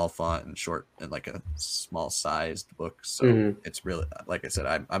small font and short and like a small sized book. So it's really, like I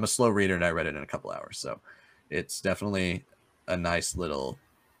said, I'm a slow reader, and I read it in a couple hours. So it's definitely a nice little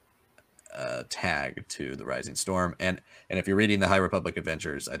tag to the Rising Storm. And if you're reading the High Republic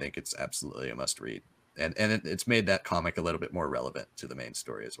Adventures, I think it's absolutely a must read. And it's made that comic a little bit more relevant to the main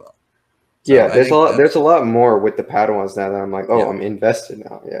story as well. So yeah, there's a lot more with the Padawans now that I'm like, oh, yeah. I'm invested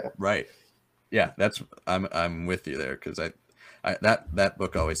now. Yeah. Right. Yeah, I'm with you there, because I that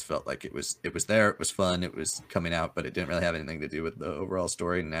book always felt like it was there, it was fun, it was coming out, but it didn't really have anything to do with the overall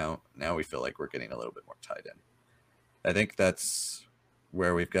story. Now we feel like we're getting a little bit more tied in. I think that's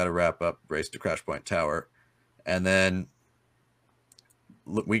where we've got to wrap up Race to Crash Point Tower, and then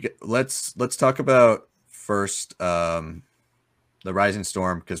let's talk about first the Rising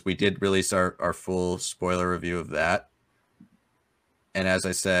Storm, because we did release our full spoiler review of that. And as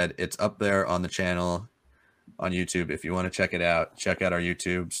I said, it's up there on the channel on YouTube. If you want to check it out, check out our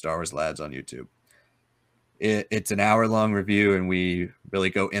YouTube, Star Wars Lads on YouTube. It's an hour-long review, and we really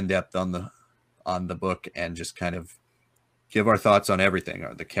go in-depth on the book and just kind of give our thoughts on everything.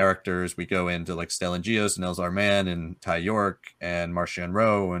 The characters, we go into like Stellan Gios and Elzar Mann and Ty York and Marchion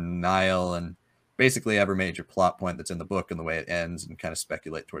Ro and Nihil, and basically every major plot point that's in the book and the way it ends, and kind of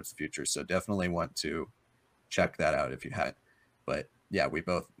speculate towards the future. So definitely want to check that out if you hadn't. But yeah, we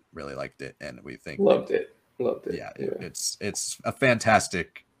both really liked it, and we think loved it. Yeah, it's a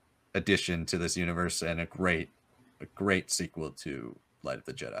fantastic addition to this universe, and a great sequel to Light of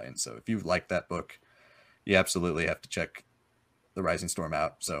the Jedi. And so if you like that book, you absolutely have to check The Rising Storm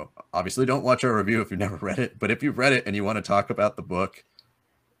out. So obviously don't watch our review if you've never read it, but if you've read it and you want to talk about the book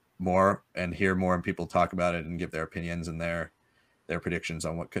more and hear more and people talk about it and give their opinions and their predictions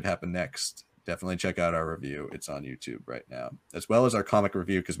on what could happen next, definitely check out our review. It's on YouTube right now, as well as our comic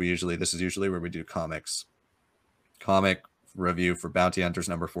review, because this is usually where we do comic review for Bounty Hunters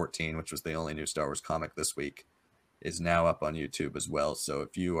number 14, which was the only new Star Wars comic this week, is now up on YouTube as well. So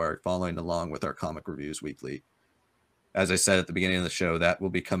if you are following along with our comic reviews weekly, as I said at the beginning of the show, that will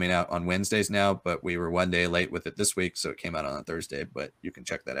be coming out on Wednesdays now, but we were one day late with it this week, so it came out on a Thursday, but you can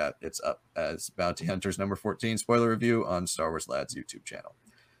check that out. It's up as Bounty Hunters number 14 spoiler review on Star Wars Lads YouTube channel.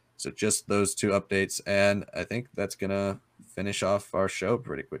 So just those two updates, and I think that's going to finish off our show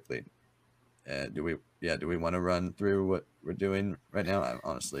pretty quickly. Do we want to run through what we're doing right now? I'm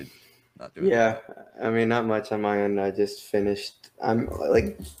honestly not doing that. I mean, not much on my end. I just finished. I'm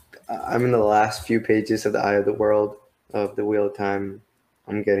in the last few pages of the Eye of the World of the Wheel of Time.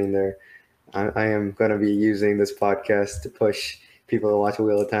 I'm getting there. I am going to be using this podcast to push people to watch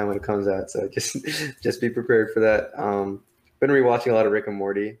Wheel of Time when it comes out. So just be prepared for that. Been rewatching a lot of Rick and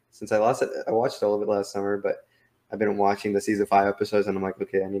Morty since I watched all of it last summer, but I've been watching the season 5 episodes, and I'm like,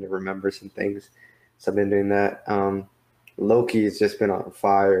 okay, I need to remember some things. So I've been doing that. Loki has just been on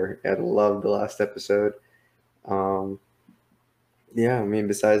fire. I loved the last episode. Yeah, I mean,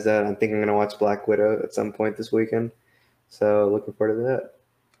 besides that, I think I'm going to watch Black Widow at some point this weekend. So looking forward to that.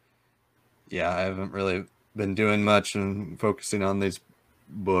 Yeah, I haven't really been doing much and focusing on these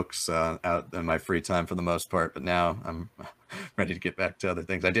books out in my free time for the most part, but now I'm ready to get back to other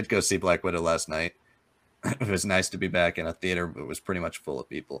things. I did go see Black Widow last night. It was nice to be back in a theater, but it was pretty much full of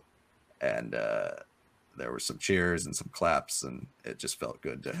people, and there were some cheers and some claps, and it just felt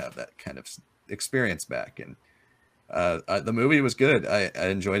good to have that kind of experience back. And the movie was good. I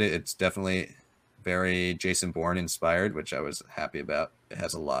enjoyed it. It's definitely very Jason Bourne inspired, which I was happy about. It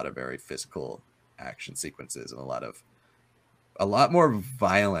has a lot of very physical action sequences and a lot of a lot more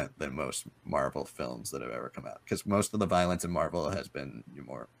violent than most Marvel films that have ever come out, because most of the violence in Marvel has been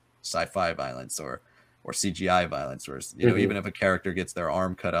more sci-fi violence or CGI violence, where even if a character gets their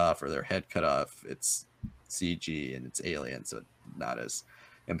arm cut off or their head cut off, it's CG and it's alien, so not as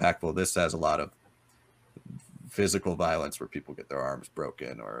impactful. This has a lot of physical violence where people get their arms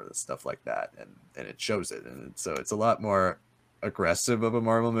broken or stuff like that, and it shows it, and so it's a lot more aggressive of a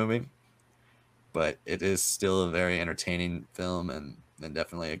Marvel movie, but it is still a very entertaining film, and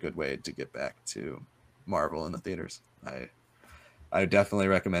definitely a good way to get back to Marvel in the theaters. I definitely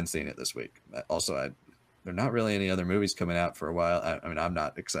recommend seeing it this week. Also, there are not really any other movies coming out for a while. I mean, I'm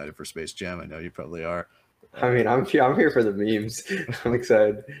not excited for Space Jam. I know you probably are. I mean, I'm here for the memes. I'm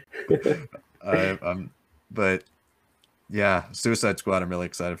excited. But yeah, Suicide Squad, I'm really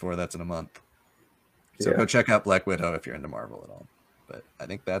excited for. That's in a month. So go check out Black Widow if you're into Marvel at all. But I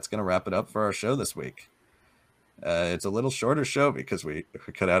think that's going to wrap it up for our show this week. It's a little shorter show because we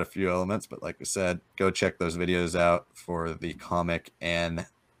cut out a few elements, but like we said, go check those videos out for the comic and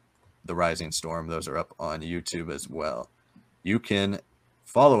the Rising Storm. Those are up on YouTube as well. You can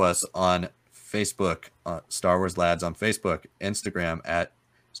follow us on Facebook, Star Wars Lads on Facebook, Instagram at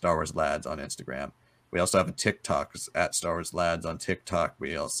Star Wars Lads on Instagram. We also have a TikTok at Star Wars Lads on TikTok.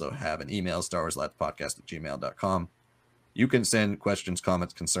 We also have an email, starwarsladspodcast@gmail.com. You can send questions,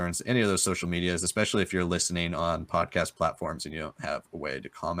 comments, concerns to any of those social medias, especially if you're listening on podcast platforms and you don't have a way to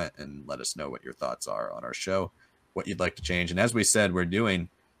comment and let us know what your thoughts are on our show, what you'd like to change. And as we said, we're doing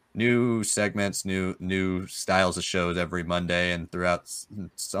new segments, new styles of shows every Monday and throughout,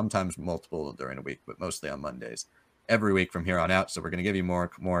 sometimes multiple during a week, but mostly on Mondays every week from here on out. So we're going to give you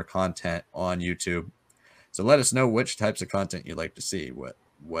more content on YouTube. So let us know which types of content you'd like to see, what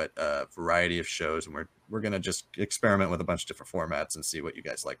variety of shows, and we're going to just experiment with a bunch of different formats and see what you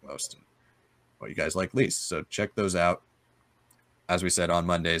guys like most and what you guys like least. So check those out. As we said, on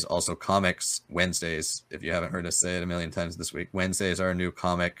Mondays, also comics Wednesdays. If you haven't heard us say it a million times this week, Wednesdays are our new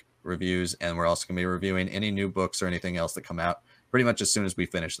comic reviews, and we're also going to be reviewing any new books or anything else that come out pretty much as soon as we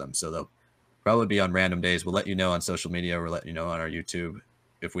finish them. So they'll probably be on random days. We'll let you know on social media. We'll let you know on our YouTube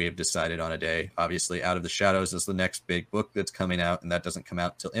if we have decided on a day. Obviously, Out of the Shadows is the next big book that's coming out, and that doesn't come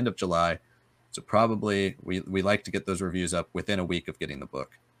out till end of July. So probably we like to get those reviews up within a week of getting the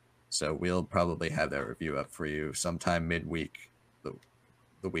book. So we'll probably have that review up for you sometime midweek,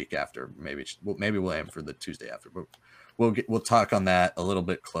 the week after. Maybe we'll aim for the Tuesday after, but we'll talk on that a little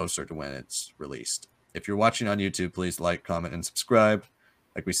bit closer to when it's released. If you're watching on YouTube, please like, comment, and subscribe.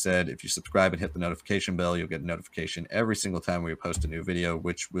 Like we said, if you subscribe and hit the notification bell, you'll get a notification every single time we post a new video,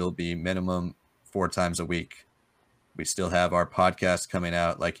 which will be minimum 4 times a week. We still have our podcast coming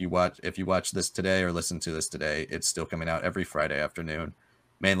out. If you watch this today or listen to this today, it's still coming out every Friday afternoon,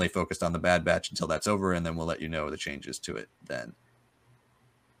 mainly focused on the Bad Batch until that's over, and then we'll let you know the changes to it then.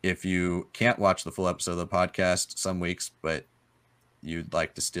 If you can't watch the full episode of the podcast some weeks, but you'd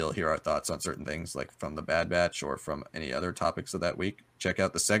like to still hear our thoughts on certain things, like from the Bad Batch or from any other topics of that week, check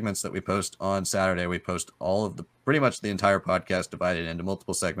out the segments that we post on Saturday. We post pretty much the entire podcast divided into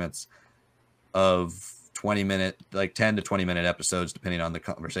multiple segments of 20-minute, like 10 to 20-minute episodes, depending on the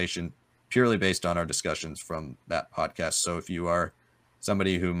conversation, purely based on our discussions from that podcast. So if you are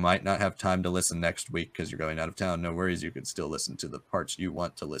somebody who might not have time to listen next week because you're going out of town, no worries. You can still listen to the parts you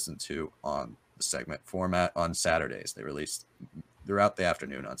want to listen to on the segment format on Saturdays. They release throughout the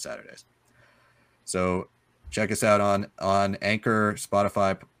afternoon on Saturdays. So check us out on Anchor,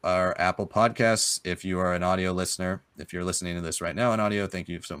 Spotify, or Apple Podcasts. If you are an audio listener, if you're listening to this right now on audio, thank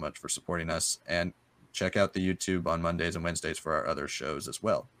you so much for supporting us. And check out the YouTube on Mondays and Wednesdays for our other shows as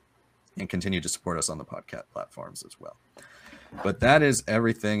well. And continue to support us on the podcast platforms as well. But that is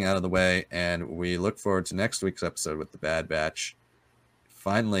everything out of the way, and we look forward to next week's episode with the Bad Batch.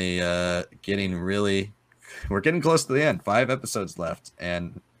 Finally, we're getting close to the end. 5 episodes left,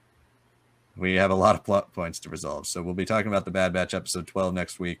 and we have a lot of plot points to resolve. So we'll be talking about the Bad Batch episode 12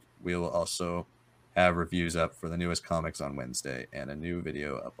 next week. We will also have reviews up for the newest comics on Wednesday and a new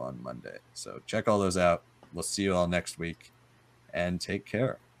video up on Monday. So check all those out. We'll see you all next week, and take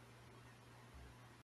care.